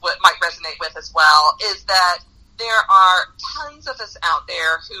listeners might resonate with as well, is that there are tons of us out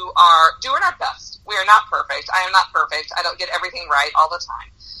there who are doing our best. We are not perfect. I am not perfect. I don't get everything right all the time.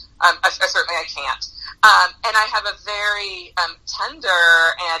 I can't. And I have a very tender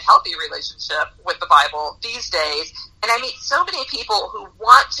and healthy relationship with the Bible these days. And I meet so many people who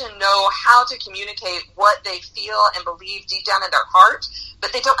want to know how to communicate what they feel and believe deep down in their heart,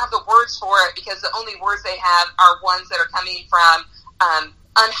 but they don't have the words for it because the only words they have are ones that are coming from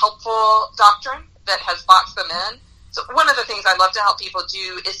unhelpful doctrine that has boxed them in. So one of the things I love to help people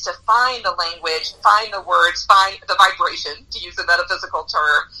do is to find the language, find the words, find the vibration, to use a metaphysical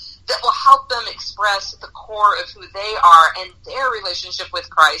term, that will help them express the core of who they are and their relationship with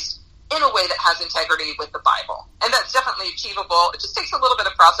Christ in a way that has integrity with the Bible. And that's definitely achievable. It just takes a little bit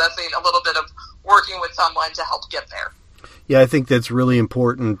of processing, a little bit of working with someone to help get there. Yeah, I think that's really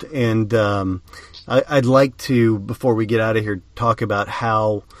important. And I'd like to, before we get out of here, talk about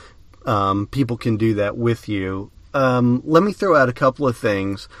how people can do that with you. Let me throw out a couple of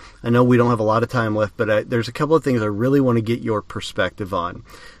things. I know we don't have a lot of time left, but there's a couple of things I really want to get your perspective on.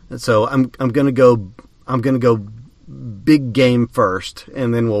 And so I'm going to go big game first,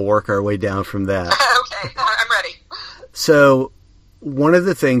 and then we'll work our way down from that. Okay, I'm ready. So one of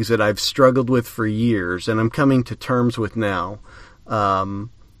the things that I've struggled with for years, and I'm coming to terms with now, and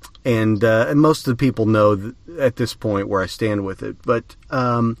most of the people know at this point where I stand with it, but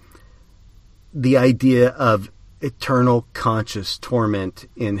the idea of eternal conscious torment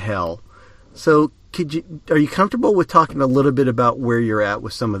in hell. So are you comfortable with talking a little bit about where you're at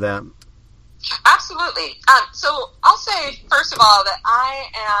with some of that? Absolutely. So I'll say, first of all, that I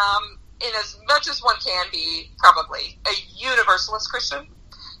am, in as much as one can be, probably a universalist Christian.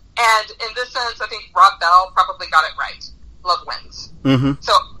 And in this sense, I think Rob Bell probably got it right. Love wins. Mm-hmm.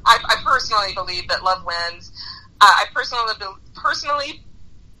 So I personally believe that love wins. I personally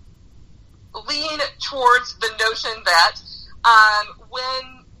lean towards the notion that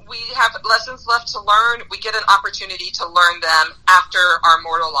when we have lessons left to learn, we get an opportunity to learn them after our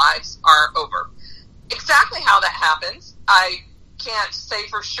mortal lives are over. Exactly how that happens, I can't say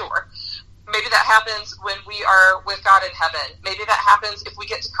for sure. Maybe that happens when we are with God in heaven. Maybe that happens if we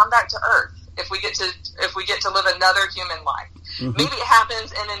get to come back to earth, if we get to live another human life. Mm-hmm. Maybe it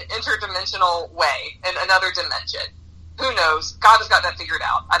happens in an interdimensional way, in another dimension. Who knows? God has got that figured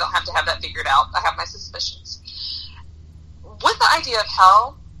out. I don't have to have that figured out. I have my suspicions. With the idea of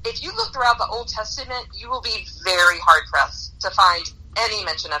hell, if you look throughout the Old Testament, you will be very hard-pressed to find any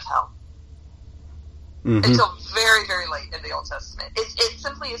mention of hell. Mm-hmm. Until very, very late in the Old Testament. It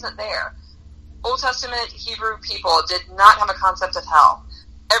simply isn't there. Old Testament Hebrew people did not have a concept of hell.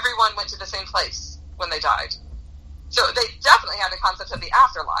 Everyone went to the same place when they died. So they definitely had a concept of the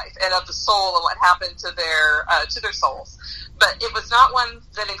afterlife and of the soul and what happened to their souls. But it was not one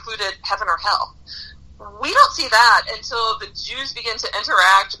that included heaven or hell. We don't see that until the Jews begin to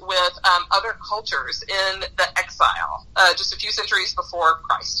interact with other cultures in the exile, just a few centuries before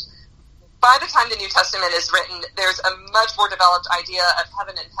Christ. By the time the New Testament is written, there's a much more developed idea of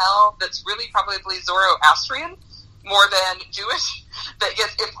heaven and hell that's really probably Zoroastrian, more than Jewish, that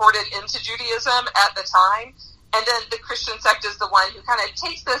gets imported into Judaism at the time. And then the Christian sect is the one who kind of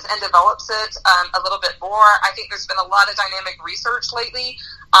takes this and develops it a little bit more. I think there's been a lot of dynamic research lately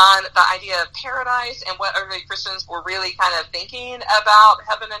on the idea of paradise and what early Christians were really kind of thinking about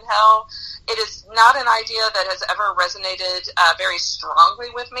heaven and hell. It is not an idea that has ever resonated very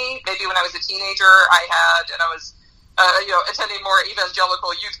strongly with me. Maybe when I was a teenager, I was attending more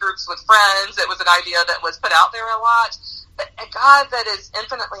evangelical youth groups with friends. It was an idea that was put out there a lot. But a God that is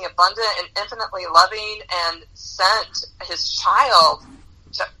infinitely abundant and infinitely loving and sent his child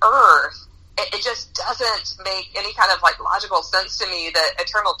to earth, it just doesn't make any kind of logical sense to me that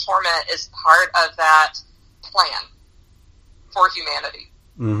eternal torment is part of that plan for humanity.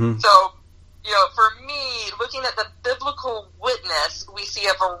 Mm-hmm. So, for me, looking at the biblical witness, we see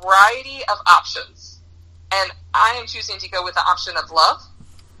a variety of options. And I am choosing to go with the option of love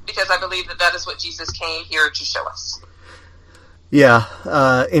because I believe that is what Jesus came here to show us.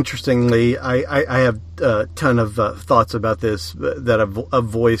 Yeah, interestingly, I have a ton of thoughts about this that I've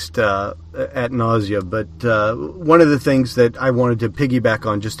voiced ad nausea, but one of the things that I wanted to piggyback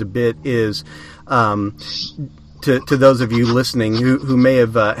on just a bit is to those of you listening who may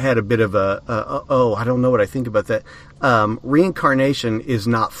have had a bit of I don't know what I think about that. Reincarnation is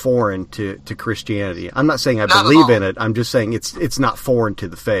not foreign to Christianity. I'm not saying I believe in it. I'm just saying it's not foreign to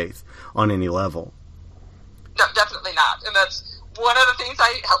the faith on any level. No, definitely not, and that's one of the things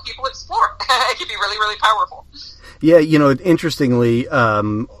I help people explore. It can be really, really powerful. Yeah, interestingly,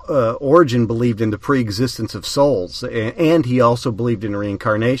 Origen believed in the pre-existence of souls, and he also believed in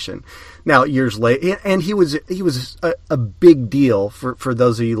reincarnation. Now, years later, and he was a big deal for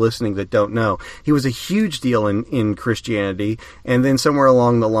those of you listening that don't know. He was a huge deal in Christianity, and then somewhere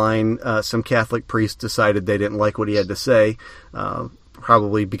along the line, some Catholic priests decided they didn't like what he had to say.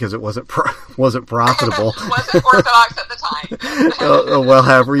 Probably because it wasn't profitable. Wasn't orthodox at the time. Well,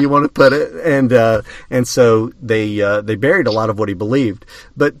 however you want to put it, and so they buried a lot of what he believed.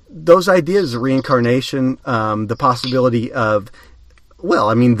 But those ideas of reincarnation, the possibility of,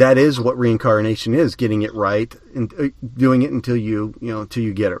 that is what reincarnation is: getting it right and doing it until you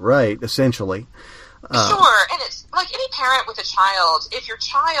get it right, essentially. Sure, and it's like any parent with a child. If your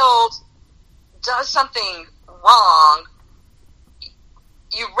child does something wrong,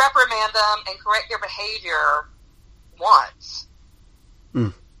 you reprimand them and correct their behavior once.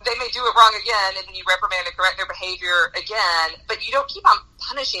 They may do it wrong again, and then you reprimand and correct their behavior again, but you don't keep on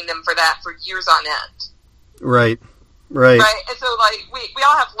punishing them for that for years on end. Right. And so, we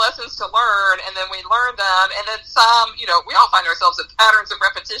all have lessons to learn, and then we learn them, and then some, we all find ourselves in patterns of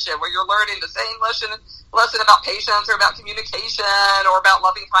repetition where you're learning the same lesson about patience or about communication or about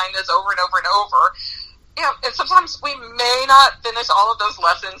loving kindness over and over and over. And sometimes we may not finish all of those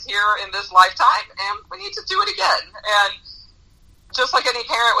lessons here in this lifetime, and we need to do it again. And just like any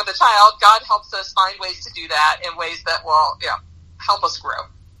parent with a child, God helps us find ways to do that in ways that will, help us grow.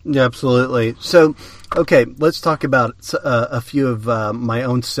 Yeah, absolutely. So Okay, let's talk about a few of my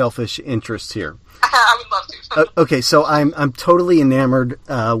own selfish interests here. I would love to. Okay, so I'm totally enamored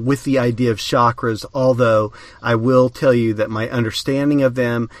with the idea of chakras, although I will tell you that my understanding of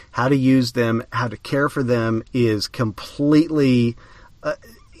them, how to use them, how to care for them is completely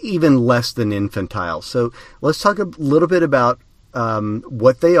even less than infantile. So let's talk a little bit about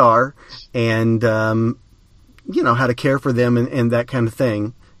what they are and, how to care for them and that kind of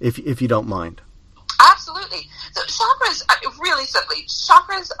thing, if you don't mind. Absolutely. So chakras, really simply,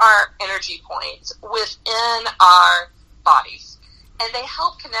 chakras are energy points within our bodies. And they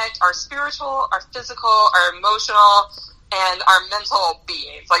help connect our spiritual, our physical, our emotional, and our mental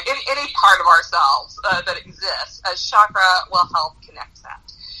beings. Like any part of ourselves that exists, a chakra will help connect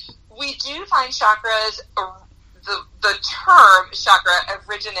that. We do find chakras, the term chakra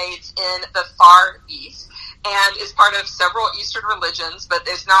originates in the Far East and is part of several Eastern religions, but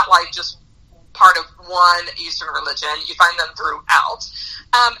it's not like just part of one Eastern religion. You find them throughout.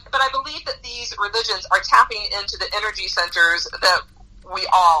 But I believe that these religions are tapping into the energy centers that we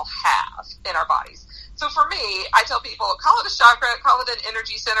all have in our bodies. So for me, I tell people, call it a chakra, call it an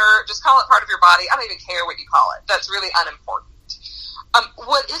energy center, just call it part of your body. I don't even care what you call it. That's really unimportant.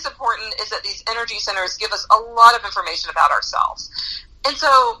 What is important is that these energy centers give us a lot of information about ourselves. And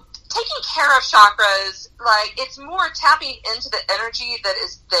so taking care of chakras, it's more tapping into the energy that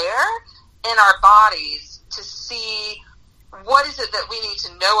is there in our bodies to see what is it that we need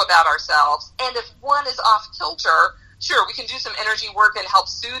to know about ourselves. And if one is off kilter, sure, we can do some energy work and help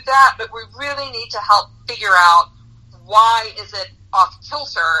soothe that, but we really need to help figure out why is it off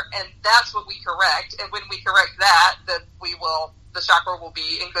kilter, and that's what we correct. And when we correct that, then the chakra will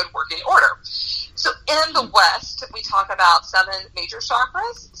be in good working order. So in the West, we talk about 7 major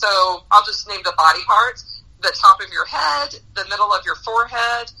chakras. So I'll just name the body parts: the top of your head, the middle of your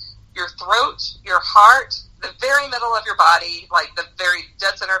forehead, your throat, your heart, the very middle of your body, like the very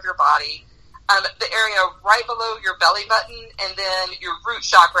dead center of your body, the area right below your belly button, and then your root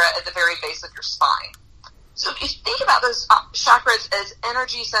chakra at the very base of your spine. So if you think about those chakras as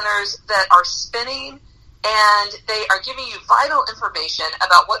energy centers that are spinning, and they are giving you vital information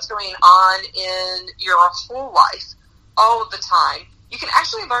about what's going on in your whole life all of the time, you can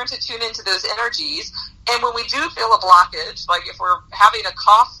actually learn to tune into those energies. And when we do feel a blockage, like if we're having a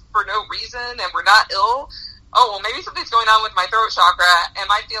cough for no reason and we're not ill, maybe something's going on with my throat chakra. Am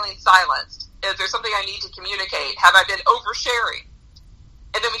I feeling silenced? Is there something I need to communicate? Have I been oversharing?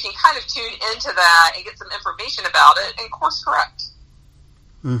 And then we can kind of tune into that and get some information about it and course correct.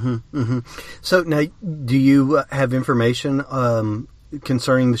 Mm-hmm, mm-hmm. So now, do you have information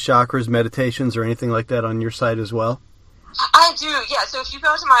concerning the chakras, meditations, or anything like that on your site as well? I do, yeah. So if you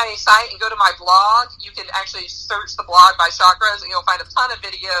go to my site and go to my blog, you can actually search the blog by chakras, and you'll find a ton of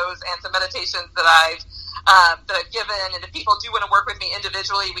videos and some meditations that I've given. And if people do want to work with me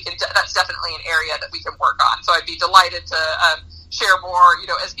individually, that's definitely an area that we can work on. So I'd be delighted to share more,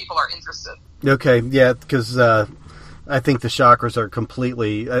 as people are interested. Okay, yeah, because I think the chakras are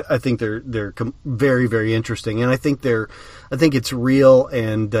completely. I think they're very, very interesting, and I think it's real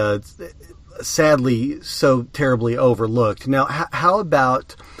and sadly so terribly overlooked. Now, how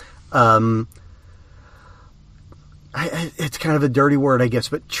about? It's kind of a dirty word, I guess,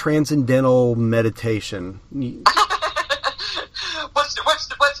 but transcendental meditation.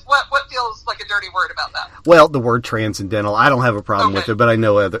 What feels like a dirty word about that? Well, the word transcendental. I don't have a problem with it, but I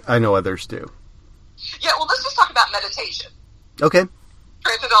know others do. Yeah, well, let's just talk about meditation. Okay.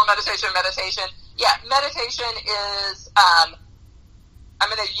 Transcendental meditation. Yeah, meditation is, I'm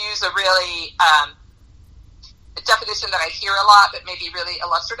going to use a really definition that I hear a lot, but maybe really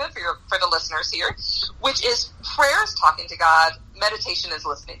illustrative for the listeners here, which is prayer is talking to God, meditation is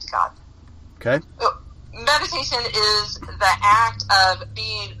listening to God. Okay. So, meditation is the act of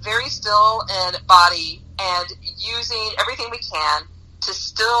being very still in body and using everything we can to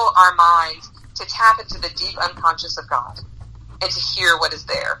still our minds, to tap into the deep unconscious of God and to hear what is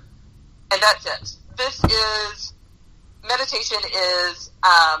there. And that's it. Meditation is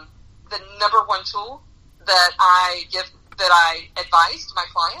the number one tool that I advise to my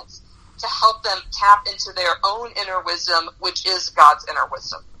clients to help them tap into their own inner wisdom, which is God's inner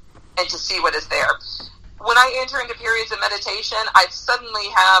wisdom, and to see what is there. When I enter into periods of meditation, I suddenly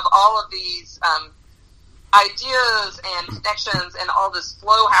have all of these ideas and connections, and all this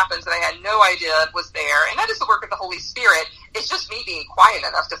flow happens that I had no idea was there. And that is the work of the Holy Spirit. It's just me being quiet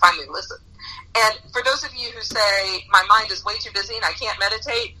enough to finally listen. And for those of you who say, my mind is way too busy and I can't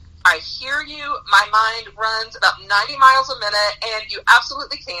meditate, I hear you. My mind runs about 90 miles a minute, and you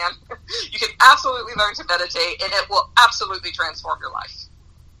absolutely can. You can absolutely learn to meditate, and it will absolutely transform your life.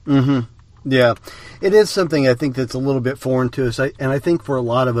 Mm-hmm. Yeah, it is something I think that's a little bit foreign to us, and I think for a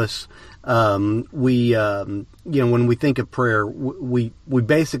lot of us, we when we think of prayer, we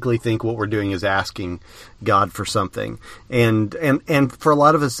basically think what we're doing is asking God for something, and for a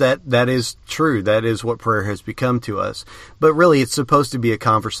lot of us that is true. That is what prayer has become to us. But really, it's supposed to be a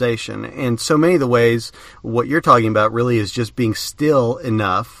conversation, and so many of the ways what you're talking about really is just being still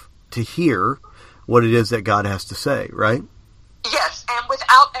enough to hear what it is that God has to say, right? Yes, and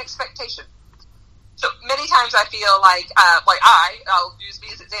without expectation. So many times I feel like I'll use me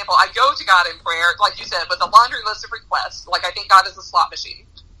as an example. I go to God in prayer, like you said, with a laundry list of requests. Like I think God is a slot machine,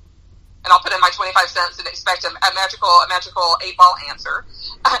 and I'll put in my 25 cents and expect a magical 8-ball answer.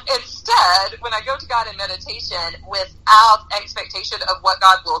 Instead, when I go to God in meditation without expectation of what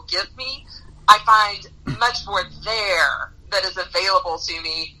God will give me, I find much more there that is available to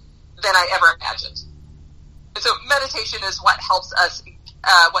me than I ever imagined. And so meditation is what helps us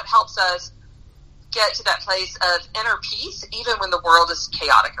get to that place of inner peace, even when the world is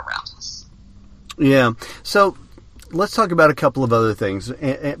chaotic around us. Yeah. So let's talk about a couple of other things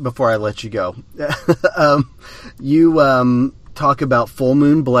before I let you go. You talk about full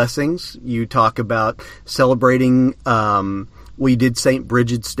moon blessings. You talk about celebrating. We did St.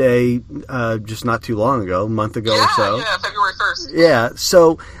 Bridget's Day just not too long ago, a month ago or so. Yeah, February 1st. Yeah.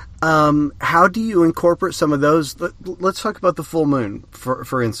 So how do you incorporate some of those? Let's talk about the full moon,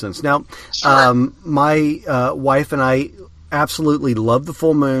 for instance. Now, sure. My wife and I absolutely love the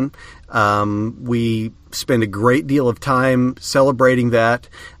full moon. We spend a great deal of time celebrating that.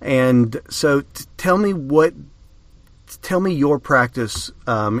 And so tell me your practice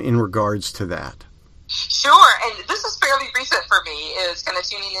in regards to that. Sure, and this is fairly recent for me, is kind of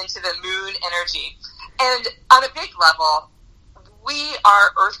tuning into the moon energy. And on a big level, we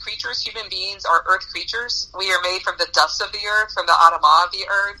are earth creatures. Human beings are earth creatures. We are made from the dust of the earth, from the Adamah of the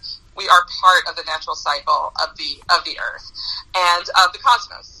earth. We are part of the natural cycle of the earth and of the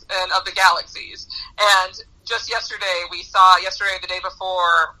cosmos and of the galaxies. And just yesterday, the day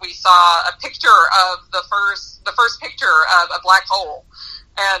before, we saw a picture of the first picture of a black hole.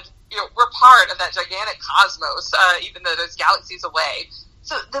 And we're part of that gigantic cosmos, even though there's galaxies away.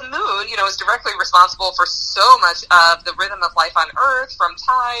 So the moon, is directly responsible for so much of the rhythm of life on Earth, from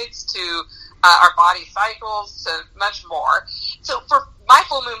tides to our body cycles to much more. So for my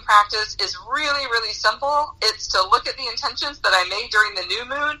full moon practice is really, really simple. It's to look at the intentions that I made during the new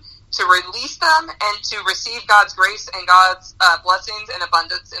moon, to release them, and to receive God's grace and God's blessings and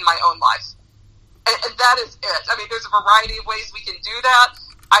abundance in my own life. And that is it. I mean, there's a variety of ways we can do that.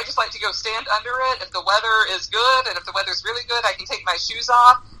 I just like to go stand under it. If the weather is good, and if the weather's really good, I can take my shoes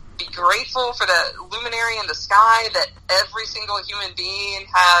off, be grateful for the luminary in the sky that every single human being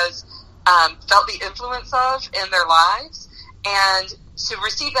has felt the influence of in their lives, and to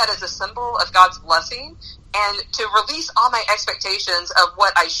receive that as a symbol of God's blessing, and to release all my expectations of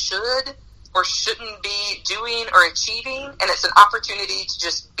what I should or shouldn't be doing or achieving, and it's an opportunity to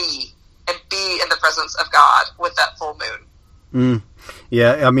just be, and be in the presence of God with that full moon.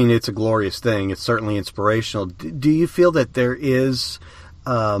 Yeah, I mean, it's a glorious thing. It's certainly inspirational. Do you feel that there is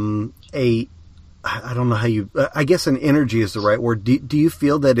I don't know how I guess an energy is the right word. Do you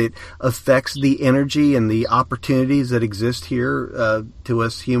feel that it affects the energy and the opportunities that exist here to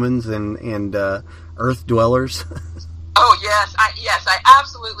us humans and earth dwellers? Oh, yes, I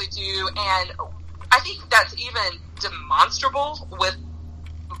absolutely do. And I think that's even demonstrable with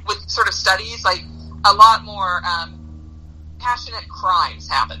sort of studies. Like, a lot more passionate crimes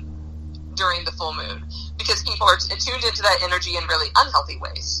happen during the full moon because people are tuned into that energy in really unhealthy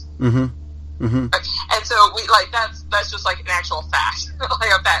ways. Mm-hmm. Mm-hmm. And so that's just like an actual fact.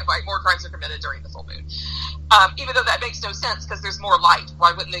 Like more crimes are committed during the full moon. Even though that makes no sense because there's more light.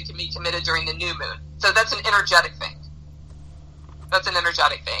 Why wouldn't they be committed during the new moon? So that's an energetic thing. And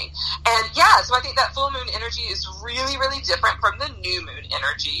yeah, so I think that full moon energy is really, really different from the new moon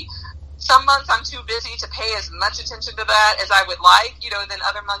energy. Some months I'm too busy to pay as much attention to that as I would like, and then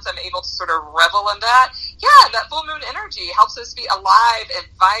other months I'm able to sort of revel in that. Yeah, that full moon energy helps us be alive and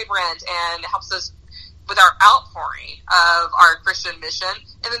vibrant and helps us with our outpouring of our Christian mission.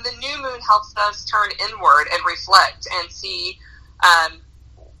 And then the new moon helps us turn inward and reflect and see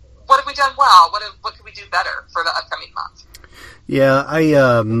what have we done well, what can we do better for the upcoming month. Yeah,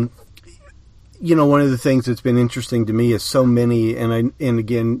 one of the things that's been interesting to me is so many, and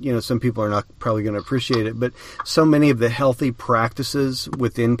again, some people are not probably going to appreciate it, but so many of the healthy practices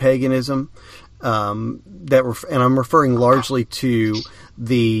within paganism and I'm referring largely to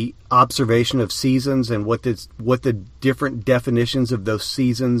the observation of seasons and what the different definitions of those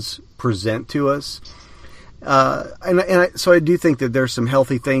seasons present to us. So I do think that there's some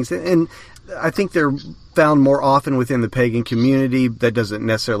healthy things, and I think they're found more often within the pagan community. That doesn't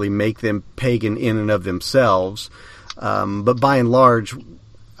necessarily make them pagan in and of themselves. But by and large,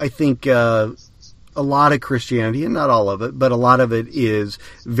 I think a lot of Christianity, and not all of it, but a lot of it is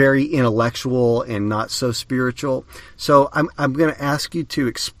very intellectual and not so spiritual. So I'm going to ask you to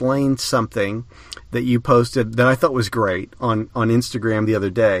explain something that you posted that I thought was great on Instagram the other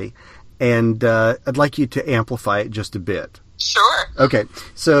day. And I'd like you to amplify it just a bit. Sure. Okay.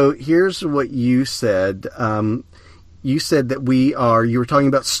 So here's what you said. You said that you were talking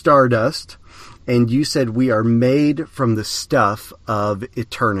about stardust, and you said we are made from the stuff of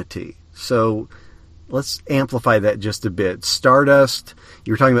eternity. So let's amplify that just a bit. Stardust,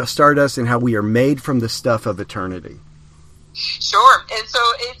 you were talking about stardust and how we are made from the stuff of eternity. Sure. And so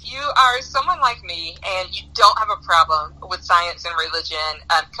if you are someone like me and you don't have a problem with science and religion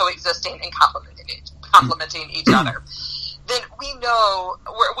coexisting and complementing each other, then we know,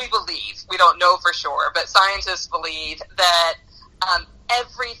 we believe, we don't know for sure, but scientists believe that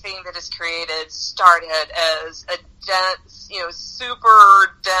everything that is created started as a dense,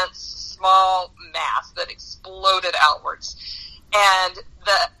 super dense, small mass that exploded outwards. And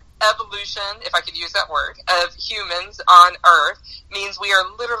the evolution, if I could use that word, of humans on Earth means we are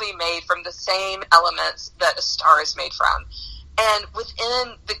literally made from the same elements that a star is made from. And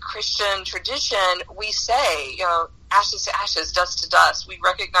within the Christian tradition, we say, ashes to ashes, dust to dust. We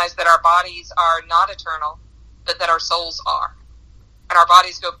recognize that our bodies are not eternal, but that our souls are. And our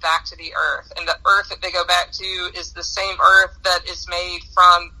bodies go back to the earth. And the earth that they go back to is the same earth that is made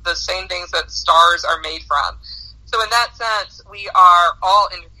from the same things that stars are made from. So in that sense, we are all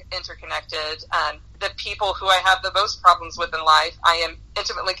interconnected. The people who I have the most problems with in life, I am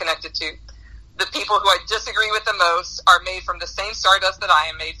intimately connected to. The people who I disagree with the most are made from the same stardust that I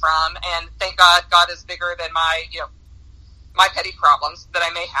am made from. And thank God, God is bigger than my petty problems that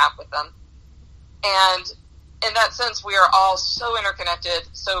I may have with them. And in that sense, we are all so interconnected,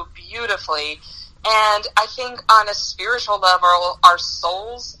 so beautifully. And I think on a spiritual level, our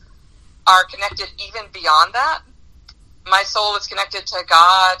souls are connected even beyond that. My soul is connected to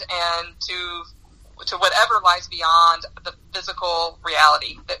God and to whatever lies beyond the physical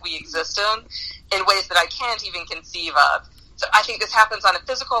reality that we exist in ways that I can't even conceive of. So I think this happens on a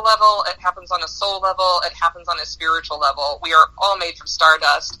physical level, it happens on a soul level, it happens on a spiritual level. We are all made from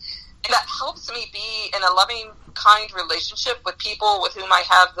stardust. And that helps me be in a loving, kind relationship with people with whom I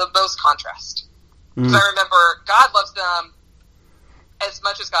have the most contrast. Because I remember God loves them as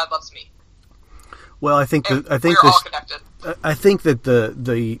much as God loves me. Well, I think we're all connected. I think that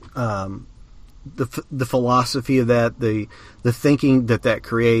the philosophy of that, the thinking that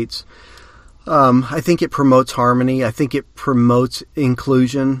creates, I think it promotes harmony. I think it promotes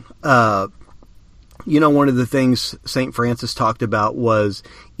inclusion. One of the things St. Francis talked about was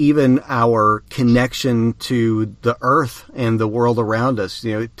even our connection to the earth and the world around us.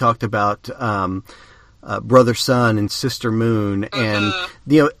 He talked about brother sun and sister moon, and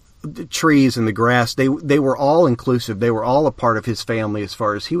the trees and the grass. They were all inclusive. They were all a part of his family as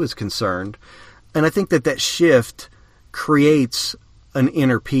far as he was concerned. And I think that shift creates an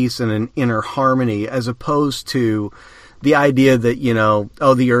inner peace and an inner harmony, as opposed to the idea that,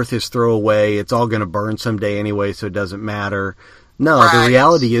 the earth is throwaway, it's all going to burn someday anyway, so it doesn't matter. No, right. The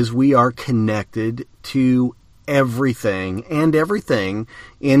reality is we are connected to everything, and everything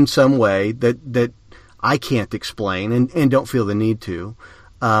in some way that I can't explain and don't feel the need to.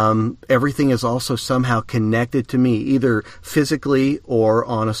 Everything is also somehow connected to me, either physically or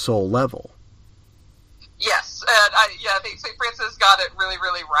on a soul level. Yes, I think St. Francis got it really,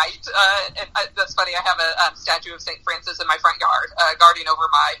 really right. That's funny. I have a statue of St. Francis in my front yard, guarding over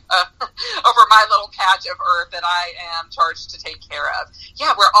my little patch of earth that I am charged to take care of.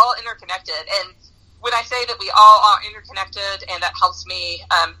 Yeah, we're all interconnected, and when I say that we all are interconnected, and that helps me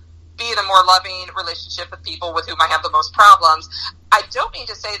be in a more loving relationship with people with whom I have the most problems, I don't mean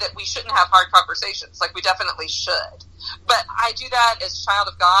to say that we shouldn't have hard conversations. Like, we definitely should, but I do that as child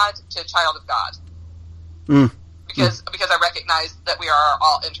of God to child of God. Because I recognize that we are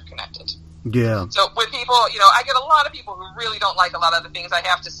all interconnected. Yeah. So when people, I get a lot of people who really don't like a lot of the things I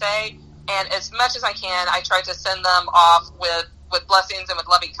have to say, and as much as I can, I try to send them off with blessings and with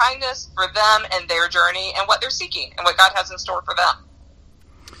loving kindness for them and their journey and what they're seeking and what God has in store for them.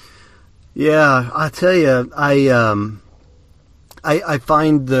 Yeah, I tell you, I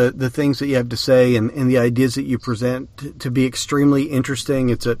find the things that you have to say and the ideas that you present to be extremely interesting.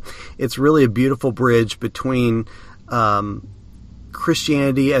 It's really a beautiful bridge between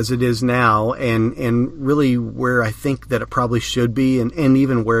Christianity as it is now and really where I think that it probably should be and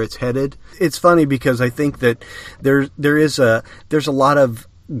even where it's headed. It's funny because I think that there's a lot of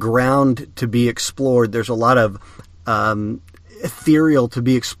ground to be explored. There's a lot of ethereal to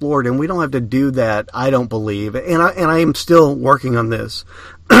be explored, and we don't have to do that, I don't believe. And I am still working on this,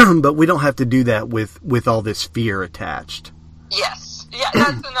 but we don't have to do that with all this fear attached. Yes. Yeah,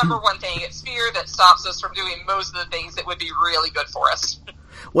 that's the number one thing. It's fear that stops us from doing most of the things that would be really good for us.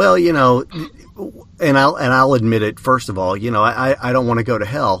 Well, and I'll admit it, first of all, I don't want to go to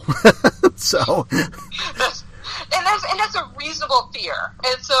hell. So that's a reasonable fear.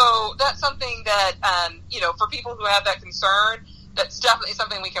 And so that's something that, for people who have that concern, that's definitely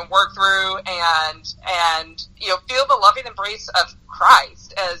something we can work through and feel the loving embrace of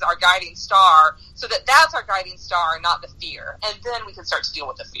Christ as our guiding star, so that's our guiding star, not the fear. And then we can start to deal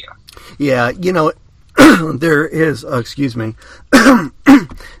with the fear. Yeah, there is, excuse me,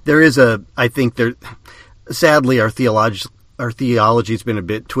 sadly, our theology's been a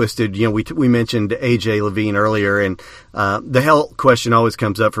bit twisted. We mentioned A.J. Levine earlier, and the hell question always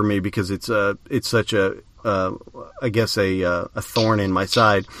comes up for me because it's such a thorn in my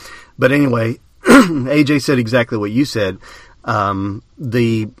side. But anyway, A.J. said exactly what you said. The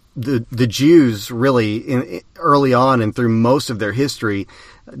Jews really early on and through most of their history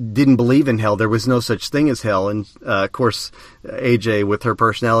didn't believe in hell. There was no such thing as hell. And, of course, AJ, with her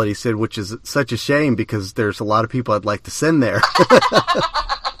personality, said, which is such a shame because there's a lot of people I'd like to send there.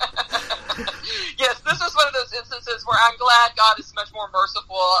 Yes, this is one of those instances where I'm glad God is much more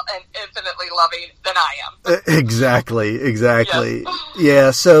merciful and infinitely loving than I am. Exactly. Yes.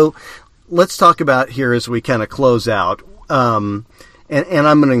 Yeah, so let's talk about here as we kind of close out. And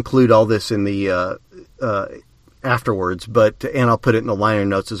I'm going to include all this in the afterwards, and I'll put it in the liner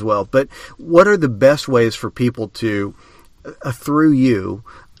notes as well. But what are the best ways for people to, through you,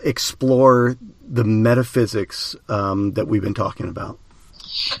 explore the metaphysics that we've been talking about?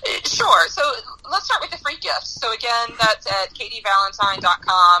 Sure. So let's start with the free gift. So again, that's at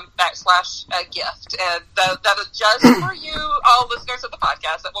katyvalentine.com/gift. And that is just for you, all listeners of the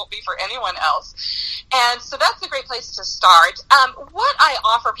podcast. That won't be for anyone else. And so that's a great place to start. What I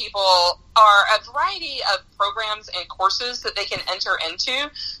offer people are a variety of programs and courses that they can enter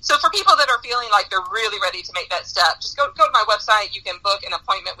into. So for people that are feeling like they're really ready to make that step, just go to my website. You can book an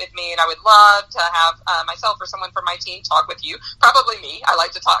appointment with me, and I would love to have myself or someone from my team talk with you. Probably me. I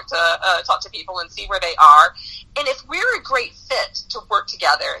like to talk to people and see where they are. And if we're a great fit to work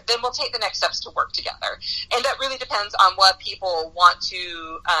together, then we'll take the next steps to work together. And that really depends on what people want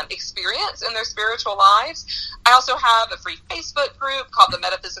to experience in their spiritual lives. I also have a free Facebook group called the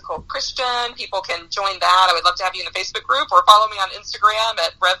Metaphysical Christian. People can join that. I would love to have you in the Facebook group, or follow me on Instagram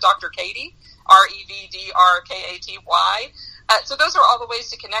at Rev Dr. Katy, REVDRKATY. So those are all the ways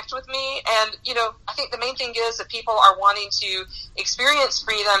to connect with me. And, I think the main thing is that people are wanting to experience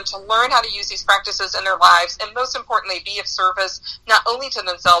freedom, to learn how to use these practices in their lives, and most importantly, be of service, not only to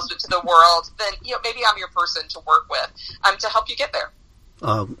themselves, but to the world. Then, maybe I'm your person to work with to help you get there.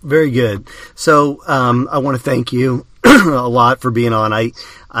 Very good. So I want to thank you a lot for being on. I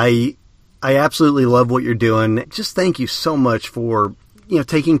absolutely love what you're doing. Just thank you so much for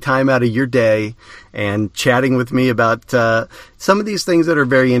taking time out of your day and chatting with me about some of these things that are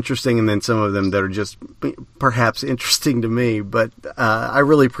very interesting, and then some of them that are just perhaps interesting to me. But I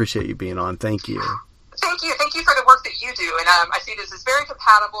really appreciate you being on. Thank you. Thank you. Thank you for the work that you do. And I see this as very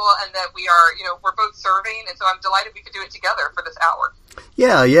compatible, and that we are, we're both serving. And so I'm delighted we could do it together for this hour.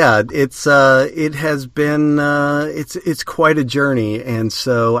 Yeah. It has been, it's quite a journey. And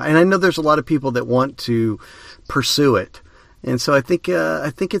I know there's a lot of people that want to pursue it. And so I think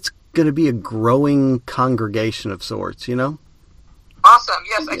it's going to be a growing congregation of sorts, Awesome.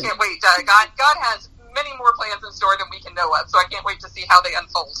 Yes, I can't wait. God has many more plans in store than we can know of, so I can't wait to see how they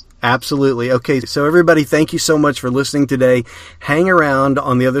unfold. Absolutely. Okay, so everybody, thank you so much for listening today. Hang around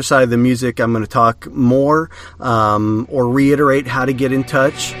on the other side of the music. I'm going to talk more or reiterate how to get in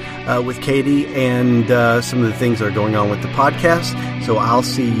touch with Katy and some of the things that are going on with the podcast. So I'll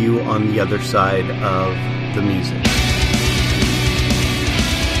see you on the other side of the music.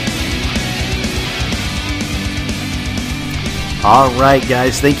 All right,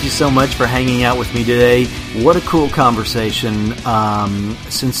 guys. Thank you so much for hanging out with me today. What a cool conversation.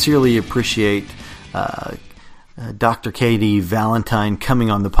 Sincerely appreciate Dr. Katy Valentine coming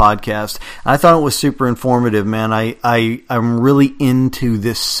on the podcast. I thought it was super informative, man. I'm really into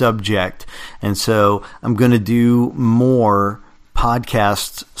this subject, and so I'm going to do more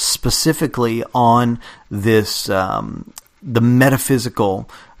podcasts specifically on this, the metaphysical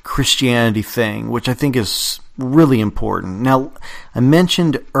Christianity thing, which I think is really important. Now, I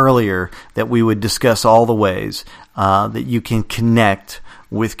mentioned earlier that we would discuss all the ways that you can connect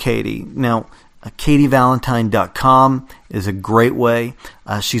with Katy. Now, KatyValentine.com is a great way.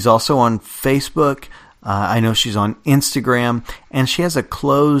 She's also on Facebook. I know she's on Instagram, and she has a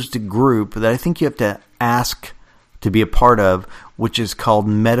closed group that I think you have to ask to be a part of, which is called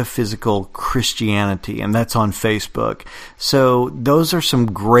Metaphysical Christianity, and that's on Facebook. So those are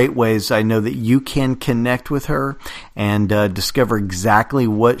some great ways I know that you can connect with her and discover exactly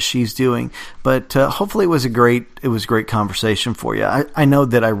what she's doing. But hopefully it was a great conversation for you. I know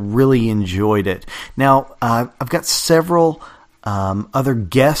that I really enjoyed it. Now I've got several other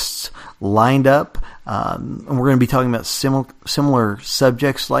guests lined up, and we're going to be talking about similar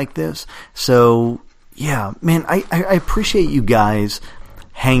subjects like this. So yeah, man, I appreciate you guys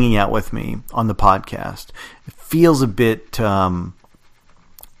hanging out with me on the podcast. It feels a bit, I'm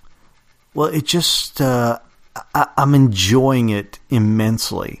enjoying it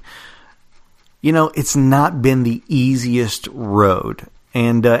immensely. You know, it's not been the easiest road.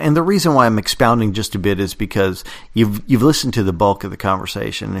 And the reason why I'm expounding just a bit is because you've listened to the bulk of the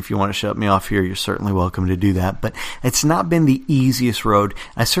conversation. If you want to shut me off here, you're certainly welcome to do that. But it's not been the easiest road.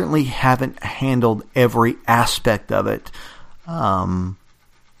 I certainly haven't handled every aspect of it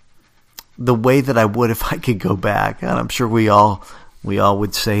the way that I would if I could go back. And I'm sure we all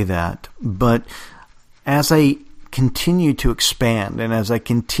would say that. But as I continue to expand and as I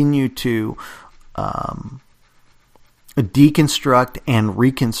continue to deconstruct and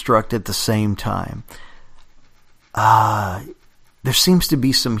reconstruct at the same time, there seems to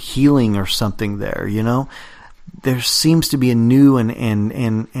be some healing or something there, you know? There seems to be a new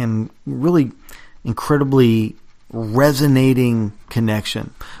and really incredibly resonating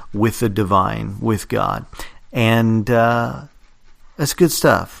connection with the divine, with God. And that's good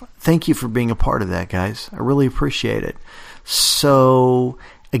stuff. Thank you for being a part of that, guys. I really appreciate it. So,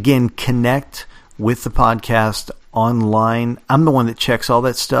 again, connect with the podcast online. I'm the one that checks all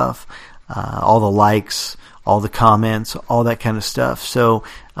that stuff, all the likes, all the comments, all that kind of stuff. So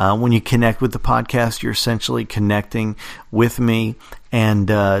when you connect with the podcast, you're essentially connecting with me,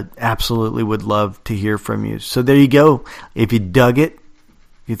 and absolutely would love to hear from you. So there you go. If you dug it,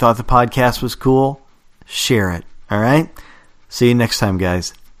 if you thought the podcast was cool, share it. All right? See you next time,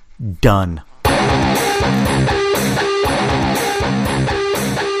 guys. Done.